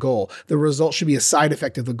never be the goal. The result should be a side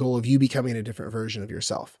effect of the goal of you becoming a different version of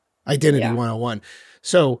yourself. Identity 101.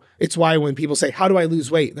 So it's why when people say, how do I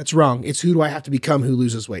lose weight? That's wrong. It's who do I have to become who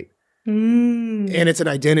loses weight? And it's an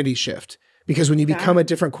identity shift, because when you become a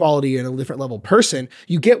different quality and a different level person,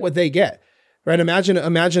 you get what they get. Right.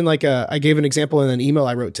 Imagine like I gave an example in an email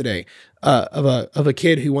I wrote today of a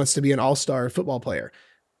kid who wants to be an all-star football player,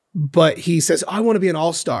 but he says, I want to be an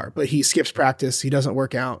all-star, but he skips practice. He doesn't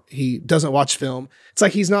work out. He doesn't watch film. It's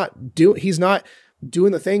like he's not doing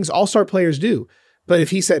the things all-star players do. But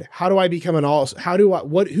if he said, how do I become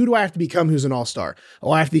who do I have to become who's an all-star?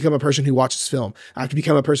 Oh, I have to become a person who watches film. I have to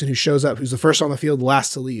become a person who shows up, who's the first on the field, the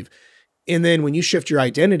last to leave. And then when you shift your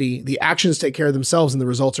identity, the actions take care of themselves and the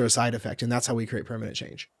results are a side effect. And that's how we create permanent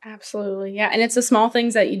change. Absolutely. Yeah. And it's the small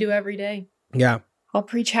things that you do every day. Yeah. I'll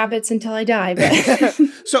preach habits until I die. But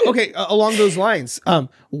So, okay. Along those lines,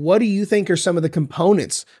 what do you think are some of the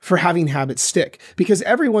components for having habits stick? Because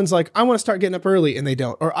everyone's like, I want to start getting up early, and they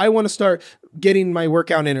don't. Or I want to start getting my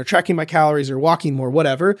workout in, or tracking my calories, or walking more,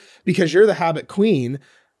 whatever, because you're the habit queen.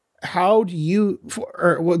 How do you,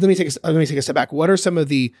 let me take a step back. What are some of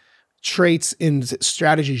the traits and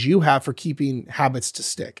strategies you have for keeping habits to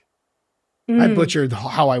stick? I butchered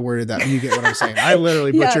how I worded that. You get what I'm saying. I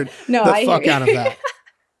literally butchered the fuck out of that.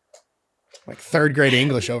 Like third grade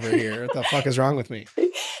English over here. What the fuck is wrong with me?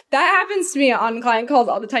 That happens to me on client calls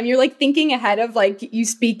all the time. You're like thinking ahead of like you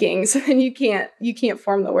speaking, so then you can't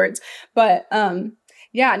form the words. But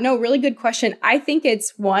yeah, no, really good question. I think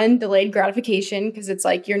it's one, delayed gratification, because it's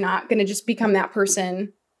like you're not going to just become that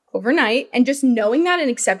person overnight, and just knowing that and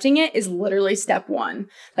accepting it is literally step one.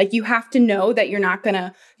 Like you have to know that you're not going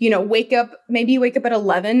to, wake up, maybe you wake up at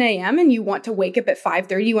 11 a.m. and you want to wake up at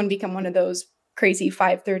 5:30. You want to become one of those crazy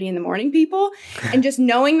 5:30 in the morning people. And just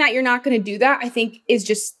knowing that you're not going to do that, I think is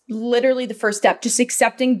just literally the first step. Just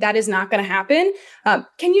accepting that is not going to happen.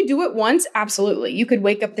 Can you do it once? Absolutely. You could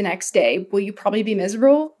wake up the next day. Will you probably be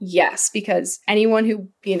miserable? Yes, because anyone who,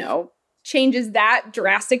 changes that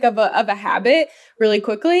drastic of a habit really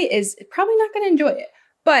quickly is probably not going to enjoy it.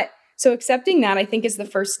 But so accepting that, I think, is the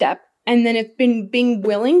first step. And then it's been being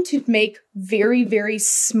willing to make very, very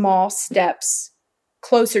small steps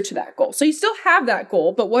closer to that goal. So you still have that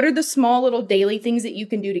goal, but what are the small little daily things that you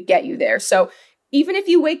can do to get you there? So even if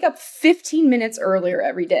you wake up 15 minutes earlier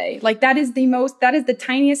every day, like that is the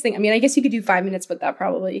tiniest thing. I mean, I guess you could do 5 minutes, but that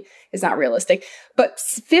probably is not realistic. But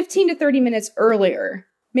 15 to 30 minutes earlier,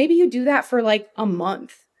 maybe you do that for like a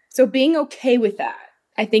month. So being okay with that,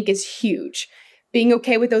 I think, is huge. Being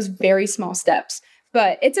okay with those very small steps.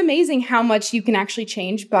 But it's amazing how much you can actually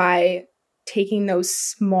change by taking those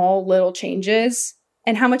small little changes,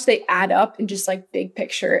 and how much they add up in just like big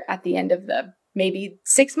picture at the end of the maybe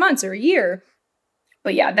 6 months or a year.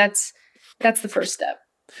 But yeah, that's the first step.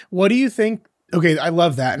 What do you think? Okay, I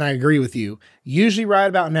love that. And I agree with you. Usually right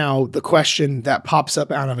about now, the question that pops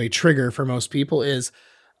up out of a trigger for most people is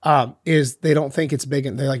they don't think it's big.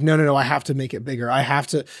 And they're like, no, I have to make it bigger.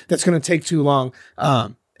 That's going to take too long.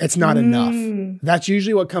 It's not enough. That's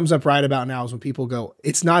usually what comes up right about now, is when people go,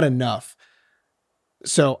 it's not enough.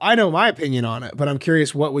 So I know my opinion on it, but I'm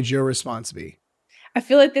curious, what would your response be? I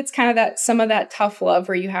feel like it's kind of some of that tough love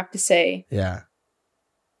where you have to say, yeah,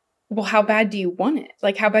 well, how bad do you want it?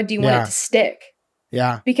 Like, how bad do you want it to stick?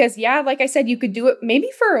 Yeah. Because like I said, you could do it maybe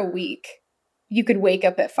for a week. You could wake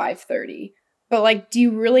up at 5:30. But like, do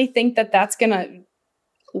you really think that that's going to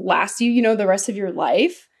last you, the rest of your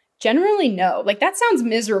life? Generally, no. Like, that sounds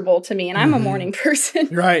miserable to me, and I'm a morning person.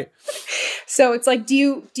 Right. So it's like,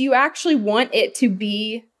 do you actually want it to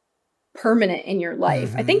be permanent in your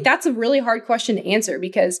life? I think that's a really hard question to answer,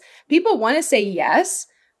 because people want to say yes,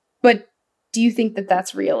 but do you think that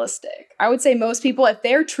that's realistic? I would say most people, if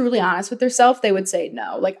they're truly honest with themselves, they would say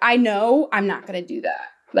no. Like, I know I'm not going to do that.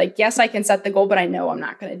 Like, yes, I can set the goal, but I know I'm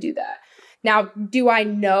not going to do that. Now, do I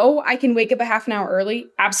know I can wake up a half an hour early?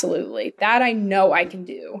 Absolutely. That I know I can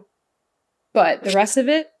do. But the rest of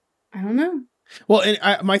it, I don't know. Well,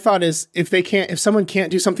 and my thought is, if someone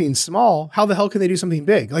can't do something small, how the hell can they do something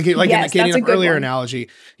big? Like yes, in the getting up earlier analogy,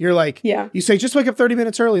 you're like, you say, just wake up 30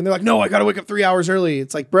 minutes early. And they're like, no, I got to wake up 3 hours early.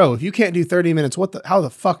 It's like, bro, if you can't do 30 minutes, how the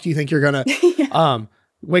fuck do you think you're going to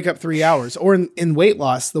wake up 3 hours? Or in weight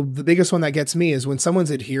loss, the biggest one that gets me is when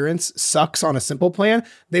someone's adherence sucks on a simple plan,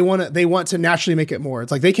 they want to naturally make it more.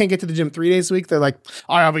 It's like, they can't get to the gym 3 days a week. They're like,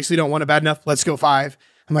 I obviously don't want it bad enough. Let's go 5.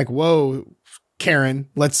 I'm like, whoa, Karen,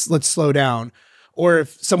 let's slow down. Or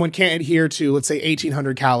if someone can't adhere to, let's say,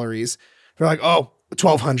 1,800 calories, they're like, oh,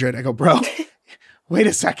 1,200. I go, bro, wait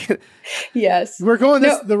a second. Yes. We're going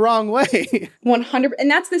the wrong way. 100. And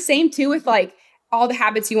that's the same too with like all the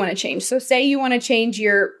habits you want to change. So say you want to change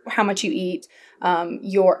how much you eat,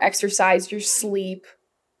 your exercise, your sleep,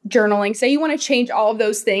 journaling. Say you want to change all of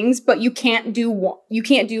those things, but you can't do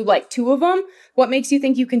like 2 of them. What makes you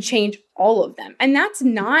think you can change all of them? And that's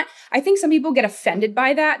not, I think some people get offended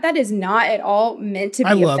by that. That is not at all meant to be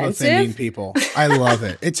offensive. I love offending people. I love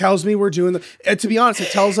it. It tells me we're doing to be honest, it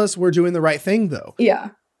tells us we're doing the right thing though. Yeah.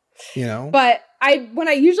 But when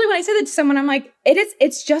I say that to someone, I'm like,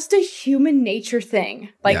 it's just a human nature thing.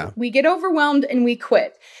 Like we get overwhelmed and we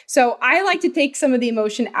quit. So I like to take some of the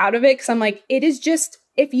emotion out of it, because I'm like, it is just,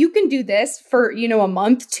 if you can do this for, a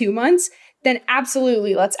month, 2 months, then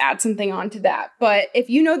absolutely let's add something onto that. But if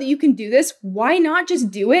you know that you can do this, why not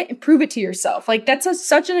just do it and prove it to yourself? Like, that's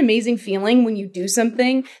such an amazing feeling when you do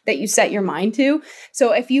something that you set your mind to.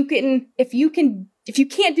 So if you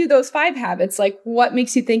can't do those 5 habits, like, what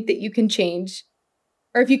makes you think that you can change?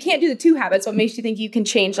 Or if you can't do the 2 habits, what makes you think you can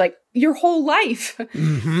change like your whole life?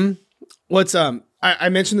 What's I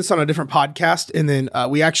mentioned this on a different podcast, and then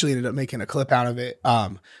we actually ended up making a clip out of it.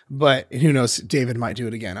 But who knows, David might do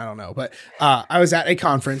it again. I don't know. But I was at a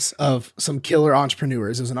conference of some killer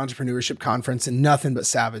entrepreneurs. It was an entrepreneurship conference and nothing but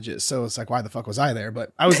savages. So it's like, why the fuck was I there?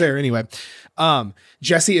 But I was there anyway.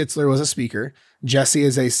 Jesse Itzler was a speaker. Jesse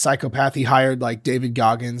is a psychopath. He hired like David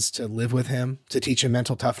Goggins to live with him, to teach him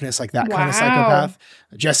mental toughness, like that kind of psychopath.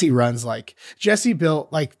 Jesse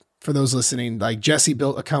built like, for those listening, like Jesse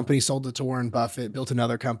built a company, sold it to Warren Buffett, built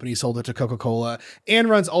another company, sold it to Coca-Cola, and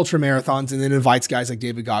runs ultra marathons, and then invites guys like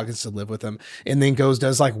David Goggins to live with him, and then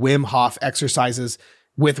does like Wim Hof exercises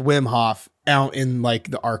with Wim Hof out in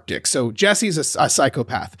like the Arctic. So Jesse's a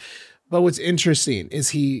psychopath. But what's interesting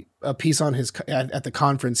is a piece on at the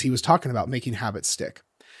conference, he was talking about making habits stick.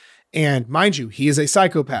 And mind you, he is a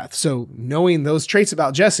psychopath. So knowing those traits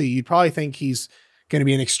about Jesse, you'd probably think he's going to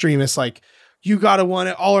be an extremist, like, you got to want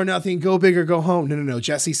it all or nothing, go big or go home. No.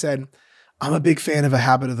 Jesse said, I'm a big fan of a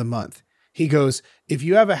habit of the month. He goes, if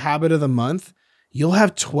you have a habit of the month, you'll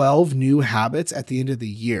have 12 new habits at the end of the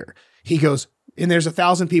year. He goes, and there's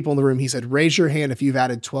 1,000 people in the room. He said, raise your hand if you've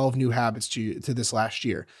added 12 new habits to this last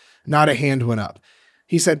year. Not a hand went up.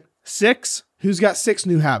 He said, 6? Who's got 6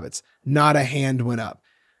 new habits? Not a hand went up.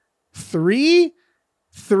 3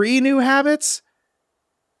 new habits?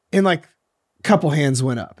 And like, couple hands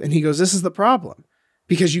went up. And he goes, this is the problem,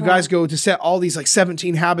 because you guys go to set all these like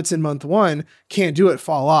 17 habits in month 1, can't do it,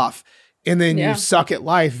 fall off. And then you suck at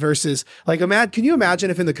life versus like, can you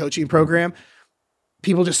imagine if in the coaching program,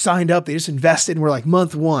 people just signed up, they just invested and were like,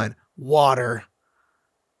 month 1, water.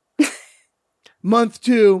 Month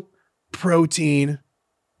 2, protein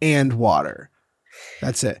and water.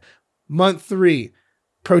 That's it. Month 3,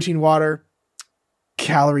 protein, water,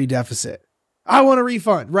 calorie deficit. I want a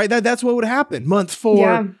refund, right? That's what would happen. Month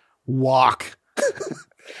 4, walk.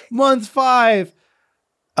 Month 5,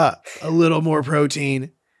 a little more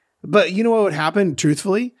protein. But you know what would happen,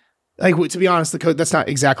 truthfully? Like, to be honest, that's not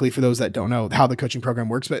exactly for those that don't know how the coaching program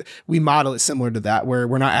works, but we model it similar to that, where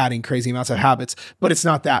we're not adding crazy amounts of habits, but it's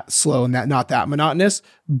not that slow and not that monotonous.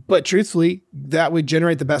 But truthfully, that would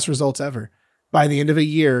generate the best results ever. By the end of a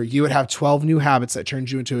year, you would have 12 new habits that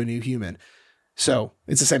turned you into a new human. So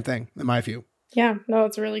it's the same thing in my view. Yeah, no,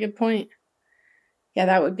 it's a really good point.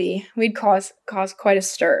 Yeah, we'd cause quite a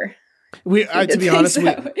stir To be honest,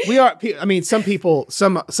 we are. I mean, some people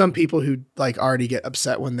who like already get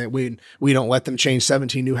upset when we don't let them change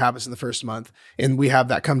 17 new habits in the first month, and we have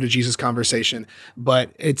that come to Jesus conversation.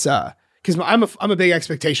 But it's because I'm a big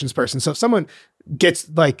expectations person. So if someone gets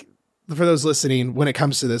like, for those listening, when it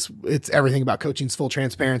comes to this, it's everything about coaching's full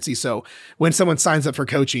transparency. So when someone signs up for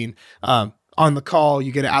coaching, on the call,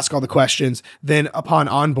 you get to ask all the questions. Then upon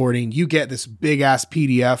onboarding, you get this big ass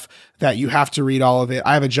PDF that you have to read all of it.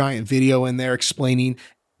 I have a giant video in there explaining.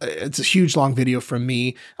 It's a huge long video from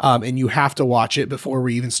me. And you have to watch it before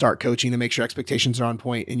we even start coaching to make sure expectations are on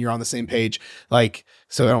point and you're on the same page. Like,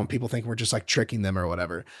 so I don't want people think we're just like tricking them or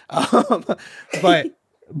whatever. But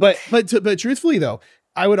truthfully though,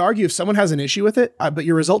 I would argue if someone has an issue with it, but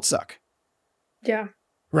your results suck. Yeah.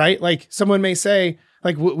 Right? Like someone may say,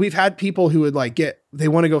 like we've had people who would like they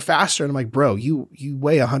want to go faster. And I'm like, bro, you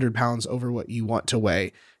weigh 100 pounds over what you want to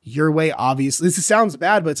weigh. Your way obviously, this sounds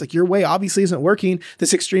bad, but it's like your way obviously isn't working.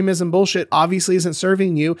 This extremism bullshit obviously isn't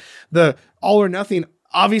serving you. The all or nothing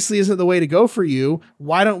obviously isn't the way to go for you.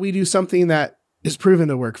 Why don't we do something that is proven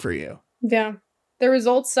to work for you? Yeah. The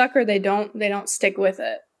results suck, or they don't stick with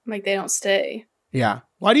it. Like they don't stay. Yeah.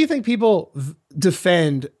 Why do you think people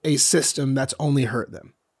defend a system that's only hurt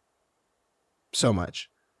them so much?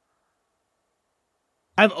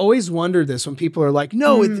 I've always wondered this when people are like,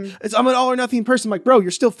 no, it's I'm an all or nothing person. I'm like, bro,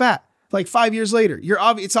 you're still fat. Like 5 years later,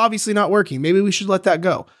 it's obviously not working. Maybe we should let that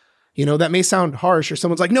go. You know, that may sound harsh, or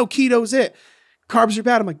someone's like, no, keto's it. Carbs are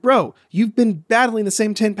bad. I'm like, bro, you've been battling the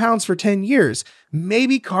same 10 pounds for 10 years.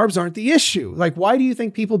 Maybe carbs aren't the issue. Like, why do you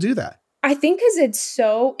think people do that? I think because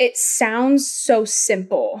it sounds so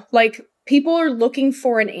simple. Like people are looking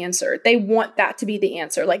for an answer. They want that to be the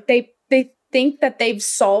answer. Like they think that they've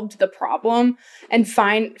solved the problem and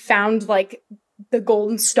found like the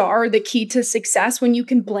golden star, the key to success, when you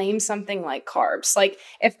can blame something like carbs. Like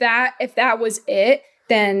if that was it,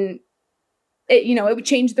 then it would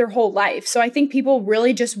change their whole life. So I think people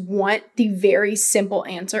really just want the very simple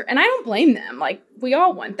answer. And I don't blame them. Like we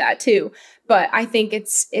all want that too. But I think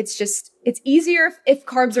it's easier if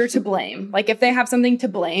carbs are to blame. Like if they have something to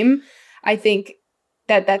blame, I think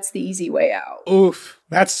that's the easy way out. Oof,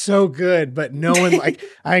 that's so good. But no one like,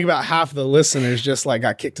 I think about half of the listeners just like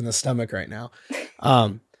got kicked in the stomach right now.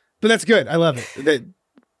 But that's good. I love it.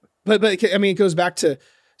 But I mean, it goes back to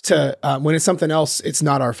when it's something else, it's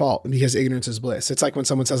not our fault because ignorance is bliss. It's like when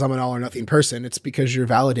someone says I'm an all or nothing person, it's because you're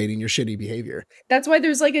validating your shitty behavior. That's why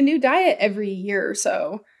there's like a new diet every year or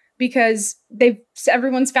so, because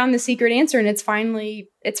everyone's found the secret answer and it's finally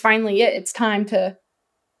it. It's time to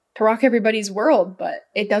rock everybody's world, but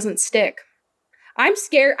it doesn't stick. I'm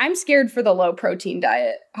scared for the low protein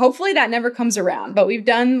diet. Hopefully that never comes around, but we've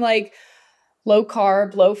done like low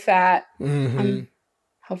carb, low fat. Mm-hmm.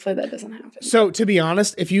 Hopefully that doesn't happen. So to be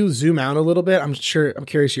honest, if you zoom out a little bit, I'm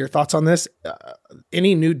curious your thoughts on this.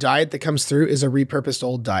 Any new diet that comes through is a repurposed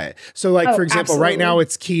old diet. So like, for example, absolutely. Right now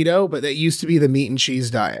it's keto, but that used to be the meat and cheese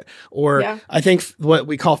diet. Or yeah. I think what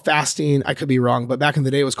we call fasting, I could be wrong, but back in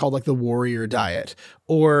the day it was called like the warrior diet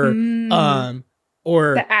or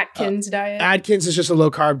the Atkins diet. Atkins is just a low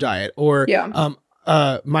carb diet. Or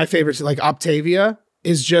my favorite, like Optavia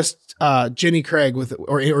is just Jenny Craig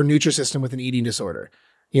or Nutrisystem with an eating disorder.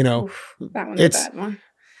 You know, oof, that one's a bad one.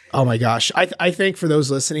 Oh my gosh. I think for those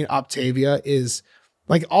listening, Optavia is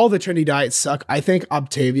like all the trendy diets suck. I think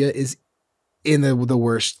Optavia is in the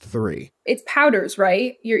worst three. It's powders,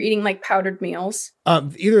 right? You're eating like powdered meals.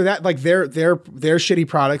 Either that, like their shitty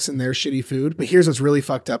products and their shitty food. But here's what's really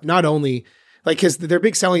fucked up. Not only like, cause their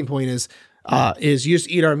big selling point is you just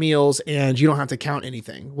eat our meals and you don't have to count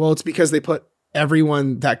anything. Well, it's because they put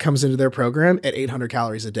everyone that comes into their program at 800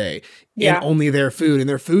 calories a day and only their food, and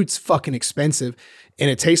their food's fucking expensive and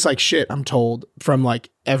it tastes like shit, I'm told, from like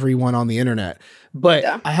everyone on the internet. But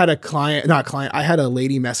I had I had a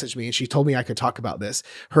lady message me and she told me I could talk about this.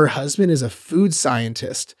 Her husband is a food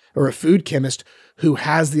scientist or a food chemist who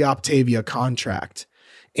has the Optavia contract.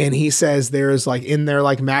 And he says there's like in their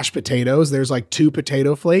like mashed potatoes, there's like 2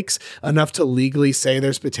 potato flakes, enough to legally say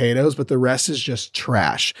there's potatoes, but the rest is just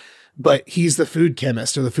trash. But he's the food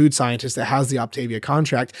chemist or the food scientist that has the Optavia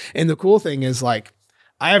contract. And the cool thing is like,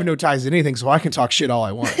 I have no ties to anything, so I can talk shit all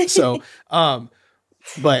I want. So,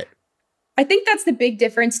 but I think that's the big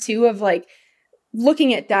difference too of like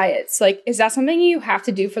looking at diets. Like, is that something you have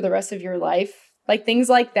to do for the rest of your life? Like things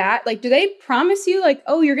like that. Like, do they promise you like,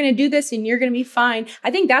 oh, you're going to do this and you're going to be fine?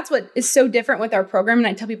 I think that's what is so different with our program. And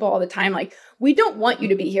I tell people all the time, like, we don't want you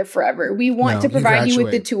to be here forever. We want to provide you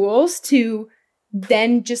with the tools to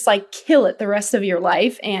then just like kill it the rest of your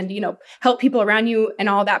life and, help people around you and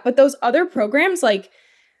all that. But those other programs, like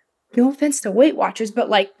no offense to Weight Watchers, but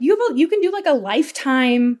like you can do like a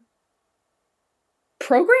lifetime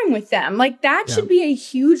program with them. Like that should be a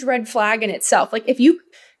huge red flag in itself. Like if you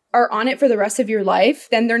are on it for the rest of your life,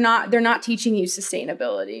 then they're not teaching you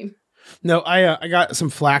sustainability. No, I got some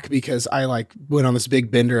flack because I like went on this big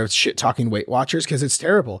bender of shit talking Weight Watchers because it's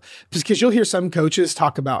terrible. Because you'll hear some coaches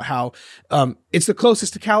talk about how it's the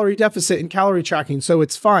closest to calorie deficit and calorie tracking, so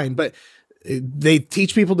it's fine. But they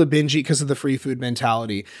teach people to binge eat because of the free food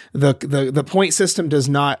mentality. The point system does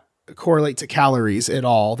not correlate to calories at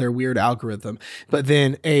all, their weird algorithm. But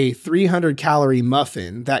then a 300 calorie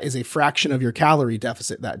muffin that is a fraction of your calorie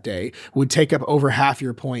deficit that day would take up over half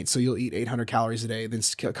your points. So you'll eat 800 calories a day, then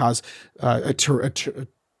cause a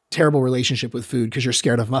terrible relationship with food because you're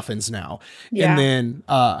scared of muffins now. Yeah. And then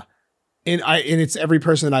and it's every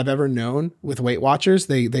person that I've ever known with Weight Watchers,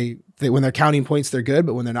 they when they're counting points, they're good,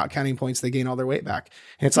 but when they're not counting points, they gain all their weight back.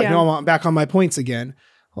 And it's like, no, I'm back on my points again.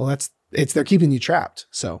 Well, they're keeping you trapped.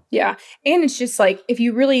 So yeah. And it's just like, if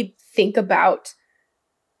you really think about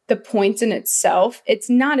the points in itself, it's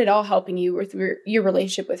not at all helping you with your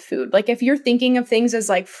relationship with food. Like if you're thinking of things as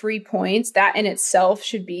like free points, that in itself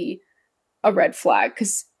should be a red flag,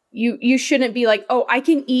 because you shouldn't be like, oh, I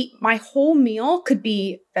can eat my whole meal could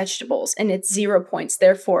be vegetables and it's 0 points.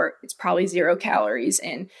 Therefore it's probably 0 calories.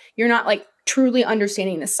 And you're not like truly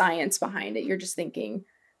understanding the science behind it. You're just thinking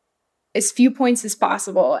as few points as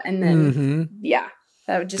possible. And then,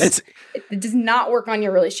 that would just, it does not work on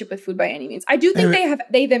your relationship with food by any means. I do think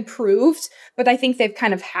they've improved, but I think they've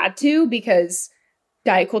kind of had to because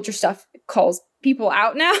diet culture stuff calls people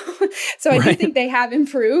out now. So I do think they have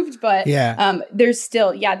improved, but there's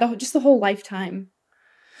still, just the whole lifetime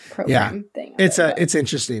program thing. It's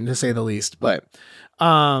interesting to say the least, but,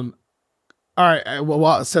 all right. Well,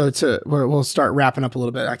 we'll start wrapping up a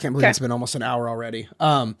little bit. I can't believe it's been almost an hour already.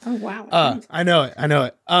 Oh wow. I know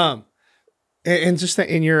it. And just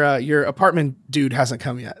in your apartment dude hasn't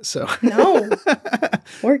come yet. So no,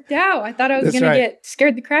 worked out. I thought I was going to get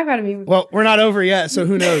scared the crap out of me. Well, we're not over yet. So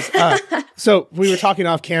who knows? So we were talking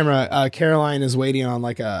off camera. Caroline is waiting on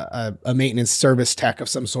like a maintenance service tech of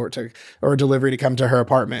some sort or a delivery to come to her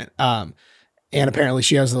apartment. And apparently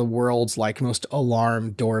she has the world's like most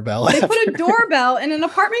alarm doorbell. They put a doorbell in an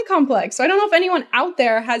apartment complex. So I don't know if anyone out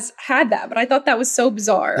there has had that, but I thought that was so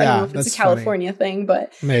bizarre. I don't know if it's a California thing,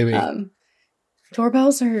 but maybe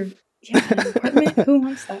doorbells are in an apartment. Who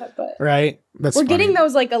wants that? But right. We're getting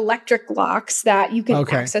those like electric locks that you can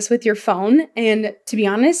access with your phone. And to be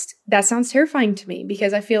honest, that sounds terrifying to me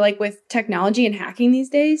because I feel like with technology and hacking these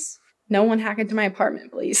days, no one hack into my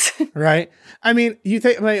apartment, please. Right. I mean, you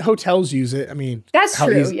think hotels use it. I mean, that's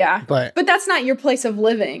true. Yeah. But that's not your place of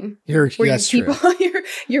living. Where you keep all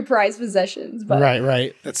your prized possessions. But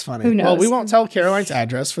right. That's funny. Who knows? Well, we won't tell Caroline's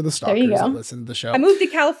address for the stalkers that listen to the show. I moved to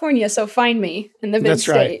California, so find me in the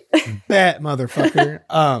mid-state. That's right. Bet,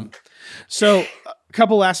 motherfucker. So a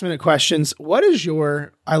couple last minute questions.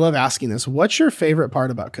 I love asking this. What's your favorite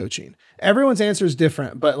part about coaching? Everyone's answer is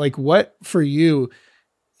different, but like what for you,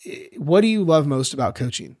 what do you love most about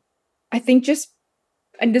coaching? I think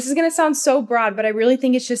and this is going to sound so broad, but I really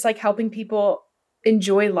think it's just like helping people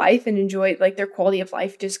enjoy life and enjoy like their quality of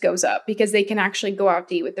life just goes up because they can actually go out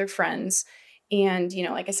to eat with their friends and,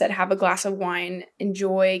 like I said, have a glass of wine,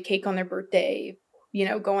 enjoy cake on their birthday,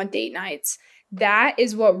 go on date nights. That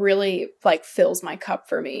is what really like fills my cup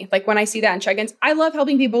for me. Like when I see that in check-ins, I love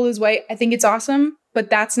helping people lose weight. I think it's awesome, but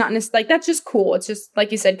that's not like, that's just cool. It's just,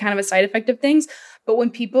 like you said, kind of a side effect of things. But when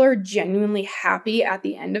people are genuinely happy at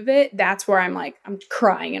the end of it, that's where I'm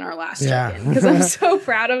crying in our last check-in because I'm so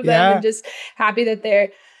proud of them and just happy that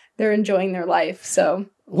they're enjoying their life. So,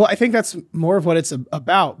 well, I think that's more of what it's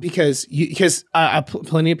about because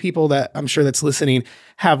plenty of people that I'm sure that's listening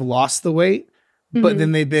have lost the weight. But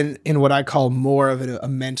then they've been in what I call more of a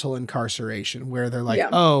mental incarceration where they're like,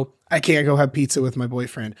 oh, I can't go have pizza with my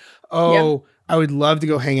boyfriend. Oh, I would love to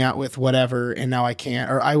go hang out with whatever. And now I can't.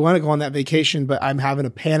 Or I want to go on that vacation, but I'm having a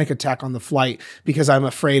panic attack on the flight because I'm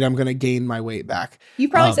afraid I'm going to gain my weight back. You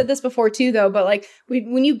probably said this before too, though. But like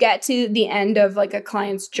when you get to the end of like a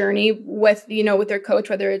client's journey with, with their coach,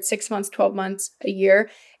 whether it's 6 months, 12 months, a year,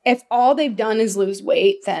 if all they've done is lose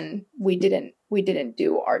weight, then we didn't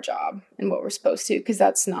do our job and what we're supposed to, because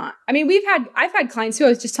that's not, I mean, I've had clients who I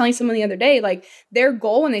was just telling someone the other day, like their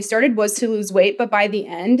goal when they started was to lose weight. But by the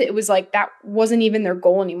end, it was like, that wasn't even their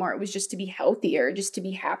goal anymore. It was just to be healthier, just to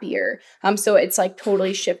be happier. So it's like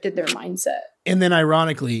totally shifted their mindset. And then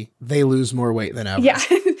ironically, they lose more weight than ever. Yeah.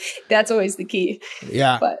 That's always the key.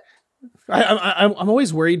 Yeah. But I'm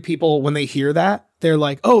always worried people, when they hear that, they're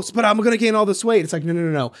like, oh, but I'm going to gain all this weight. It's like,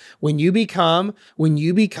 no. When you become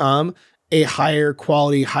a higher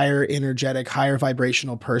quality, higher energetic, higher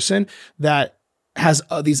vibrational person that has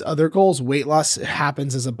these other goals, weight loss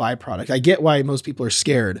happens as a byproduct. I get why most people are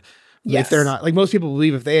scared. Yes. If they're not, like most people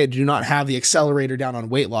believe if they do not have the accelerator down on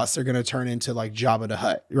weight loss, they're going to turn into like Jabba the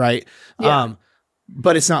Hutt, right? Yeah.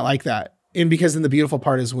 But it's not like that. And because then the beautiful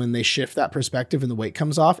part is when they shift that perspective and the weight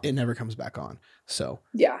comes off, it never comes back on. So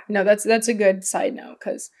yeah, no, that's a good side note,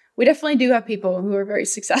 because we definitely do have people who are very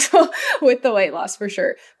successful with the weight loss for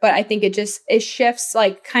sure. But I think it shifts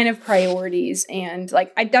like kind of priorities, and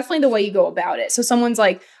like I definitely the way you go about it. So someone's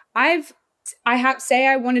like, I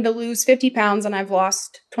wanted to lose 50 pounds and I've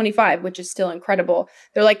lost 25, which is still incredible.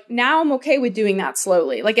 They're like, now I'm okay with doing that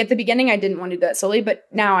slowly. Like at the beginning, I didn't want to do that slowly, but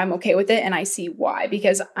now I'm okay with it. And I see why,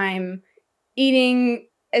 because I'm eating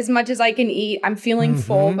as much as I can eat. I'm feeling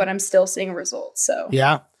full, but I'm still seeing results. So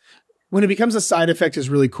yeah, when it becomes a side effect is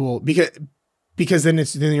really cool because then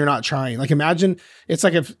you're not trying. Like imagine it's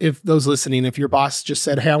like if those listening, if your boss just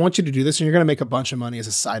said, hey, I want you to do this and you're going to make a bunch of money as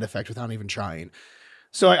a side effect without even trying.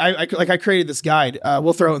 So I created this guide.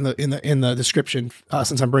 We'll throw it in the description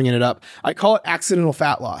since I'm bringing it up. I call it accidental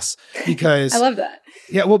fat loss because I love that.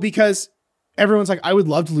 Yeah, well, because everyone's like, I would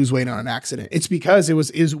love to lose weight on an accident. It's because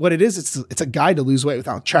is what it is. It's a guide to lose weight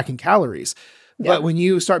without tracking calories. Yeah. But when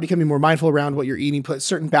you start becoming more mindful around what you're eating, put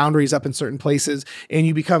certain boundaries up in certain places, and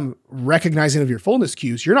you become recognizing of your fullness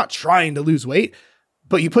cues, you're not trying to lose weight,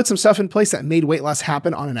 but you put some stuff in place that made weight loss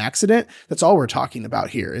happen on an accident. That's all we're talking about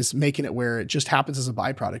here, is making it where it just happens as a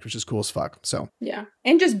byproduct, which is cool as fuck. So yeah.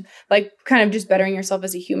 And just like kind of just bettering yourself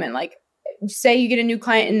as a human. Like say you get a new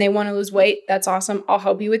client and they want to lose weight. That's awesome. I'll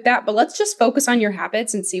help you with that. But let's just focus on your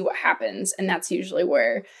habits and see what happens. And that's usually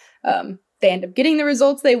where they end up getting the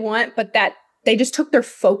results they want, but that they just took their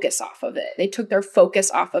focus off of it. They took their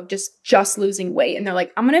focus off of just losing weight. And they're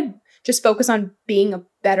like, I'm going to just focus on being a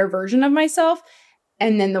better version of myself.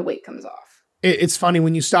 And then the weight comes off. It's funny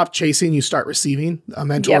when you stop chasing, you start receiving. A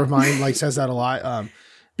mentor of mine like says that a lot.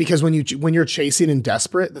 Because when you're chasing and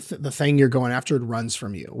desperate, the thing you're going after, it runs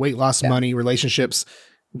from you. Weight loss, money, relationships,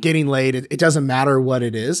 getting laid. It doesn't matter what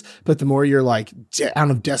it is, but the more you're like out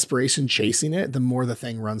of desperation chasing it, the more the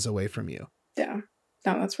thing runs away from you. Yeah.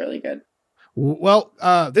 No, that's really good. Well,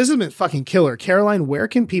 this has been fucking killer. Caroline, where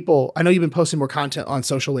can people, I know you've been posting more content on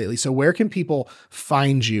social lately, so where can people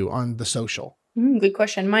find you on the social? Good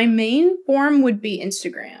question. My main form would be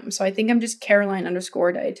Instagram. So I think I'm just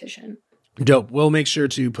Caroline_dietitian. Dope. We'll make sure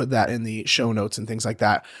to put that in the show notes and things like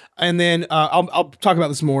that. And then I'll talk about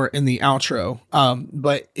this more in the outro.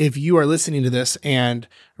 But if you are listening to this and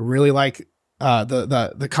really like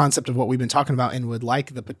the concept of what we've been talking about and would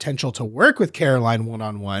like the potential to work with Caroline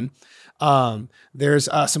one-on-one, there's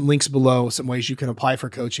some links below, some ways you can apply for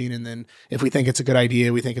coaching. And then if we think it's a good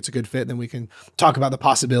idea, we think it's a good fit, then we can talk about the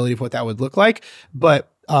possibility of what that would look like. But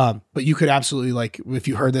you could absolutely, like, if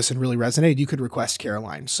you heard this and really resonated, you could request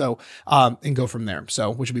Caroline. So, and go from there.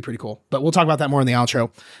 So, which would be pretty cool, but we'll talk about that more in the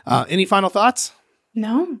outro. Any final thoughts?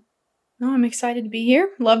 No, I'm excited to be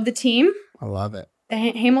here. Love the team. I love it. The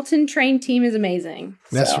Hamilton Train team is amazing.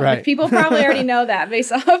 That's right. People probably already know that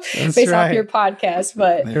based off your podcast,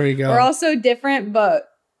 but there we go. We're all so different, but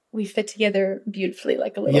we fit together beautifully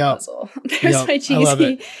like a little puzzle. There's my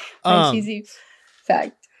cheesy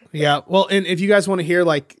fact. Yeah. Well, and if you guys want to hear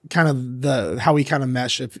like kind of how we kind of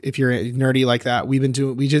mesh, if you're nerdy like that,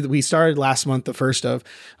 we started last month, the first of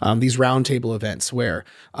these roundtable events where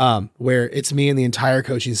it's me and the entire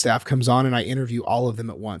coaching staff comes on and I interview all of them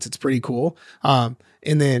at once. It's pretty cool.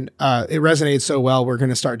 And then it resonated so well, we're going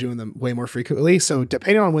to start doing them way more frequently. So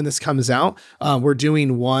depending on when this comes out, we're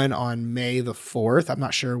doing one on May the 4th. I'm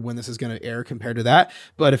not sure when this is going to air compared to that,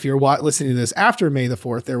 but if you're listening to this after May the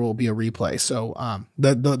 4th, there will be a replay. So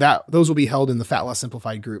those will be held in the Fat Loss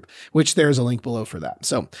Simplified group, which there's a link below for that.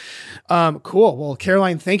 So cool. Well,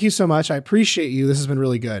 Caroline, thank you so much. I appreciate you. This has been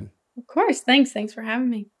really good. Of course. Thanks for having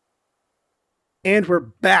me. And we're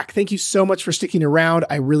back. Thank you so much for sticking around.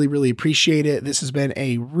 I really, really appreciate it. This has been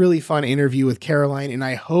a really fun interview with Caroline, and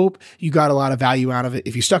I hope you got a lot of value out of it.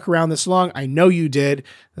 If you stuck around this long, I know you did.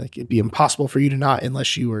 Like, it'd be impossible for you to not,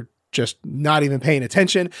 unless you were just not even paying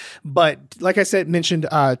attention. But like I said, mentioned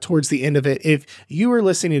towards the end of it, if you are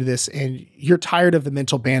listening to this and you're tired of the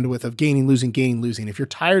mental bandwidth of gaining, losing, if you're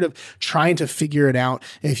tired of trying to figure it out,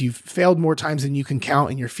 and if you've failed more times than you can count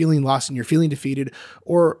and you're feeling lost and you're feeling defeated,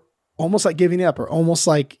 or almost like giving up, or almost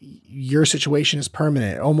like your situation is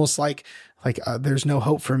permanent, almost like there's no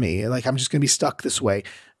hope for me, like I'm just going to be stuck this way.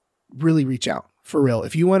 really reach out. For real.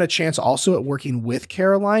 If you want a chance also at working with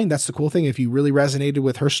Caroline, that's the cool thing. If you really resonated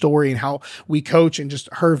with her story and how we coach and just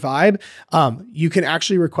her vibe, you can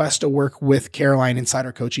actually request to work with Caroline inside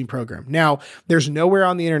our coaching program. Now, there's nowhere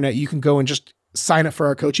on the internet you can go and just sign up for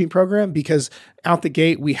our coaching program, because out the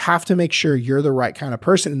gate, we have to make sure you're the right kind of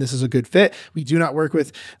person and this is a good fit. We do not work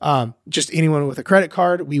with just anyone with a credit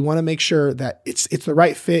card. We want to make sure that it's the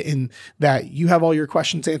right fit and that you have all your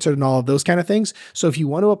questions answered and all of those kind of things. So if you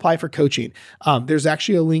want to apply for coaching, there's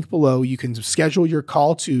actually a link below. You can schedule your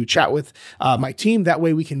call to chat with my team. That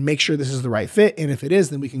way we can make sure this is the right fit. And if it is,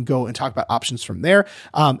 then we can go and talk about options from there.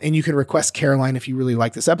 And you can request Caroline if you really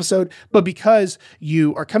like this episode. But because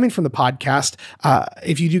you are coming from the podcast,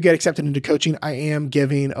 if you do get accepted into coaching, I am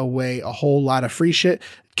giving away a whole lot of free shit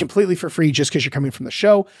completely for free just because you're coming from the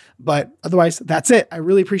show. But otherwise, that's it. I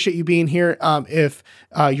really appreciate you being here. If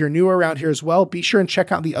you're newer around here as well, be sure and check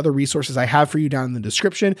out the other resources I have for you down in the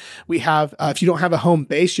description. We have, if you don't have a home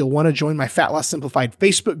base, you'll want to join my Fat Loss Simplified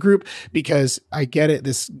Facebook group, because I get it.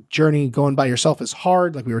 This journey going by yourself is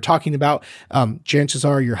hard. Like we were talking about, chances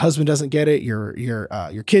are your husband doesn't get it.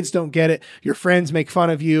 Your kids don't get it. Your friends make fun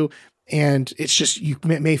of you. And it's just, you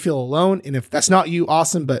may feel alone. And if that's not you,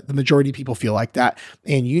 awesome. But the majority of people feel like that.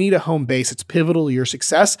 And you need a home base. It's pivotal to your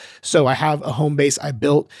success. So I have a home base I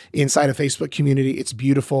built inside a Facebook community. It's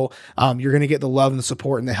beautiful. You're going to get the love and the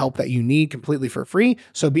support and the help that you need completely for free.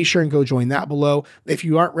 So be sure and go join that below. If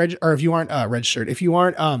you aren't registered, if you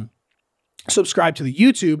aren't subscribed to the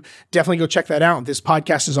YouTube, definitely go check that out. This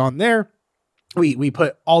podcast is on there. We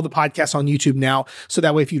put all the podcasts on YouTube now. So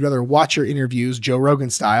that way, if you'd rather watch your interviews, Joe Rogan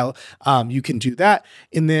style, you can do that.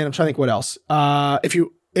 And then I'm trying to think what else. If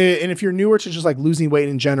you're newer to just like losing weight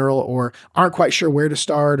in general, or aren't quite sure where to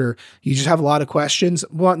start, or you just have a lot of questions,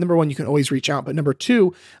 well, number one, you can always reach out. But number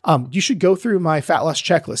two, you should go through my Fat Loss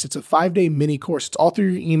Checklist. It's a 5-day mini course. It's all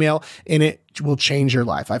through your email and it will change your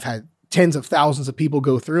life. I've had tens of thousands of people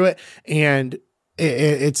go through it, and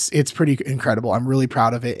it's pretty incredible. I'm really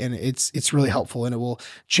proud of it, and it's really helpful, and it will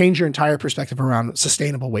change your entire perspective around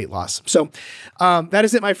sustainable weight loss. So that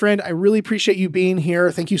is it, my friend. I really appreciate you being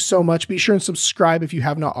here. Thank you so much. Be sure and subscribe if you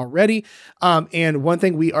have not already. And one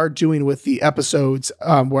thing we are doing with the episodes,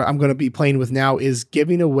 where I'm going to be playing with now, is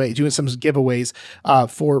doing some giveaways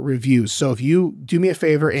for reviews. So if you do me a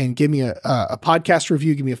favor and give me a podcast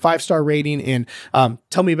review, give me a 5-star rating, and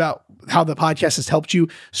tell me about how the podcast has helped you,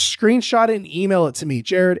 screenshot it and email it to me,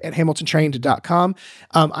 jared@hamiltontrained.com.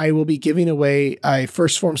 I will be giving away a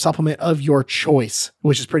first form supplement of your choice,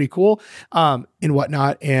 which is pretty cool, and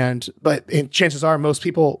whatnot. But chances are most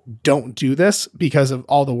people don't do this because of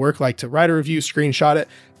all the work, like to write a review, screenshot it,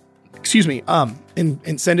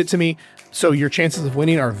 and send it to me. So your chances of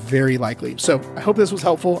winning are very likely. So I hope this was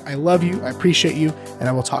helpful. I love you. I appreciate you. And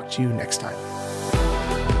I will talk to you next time.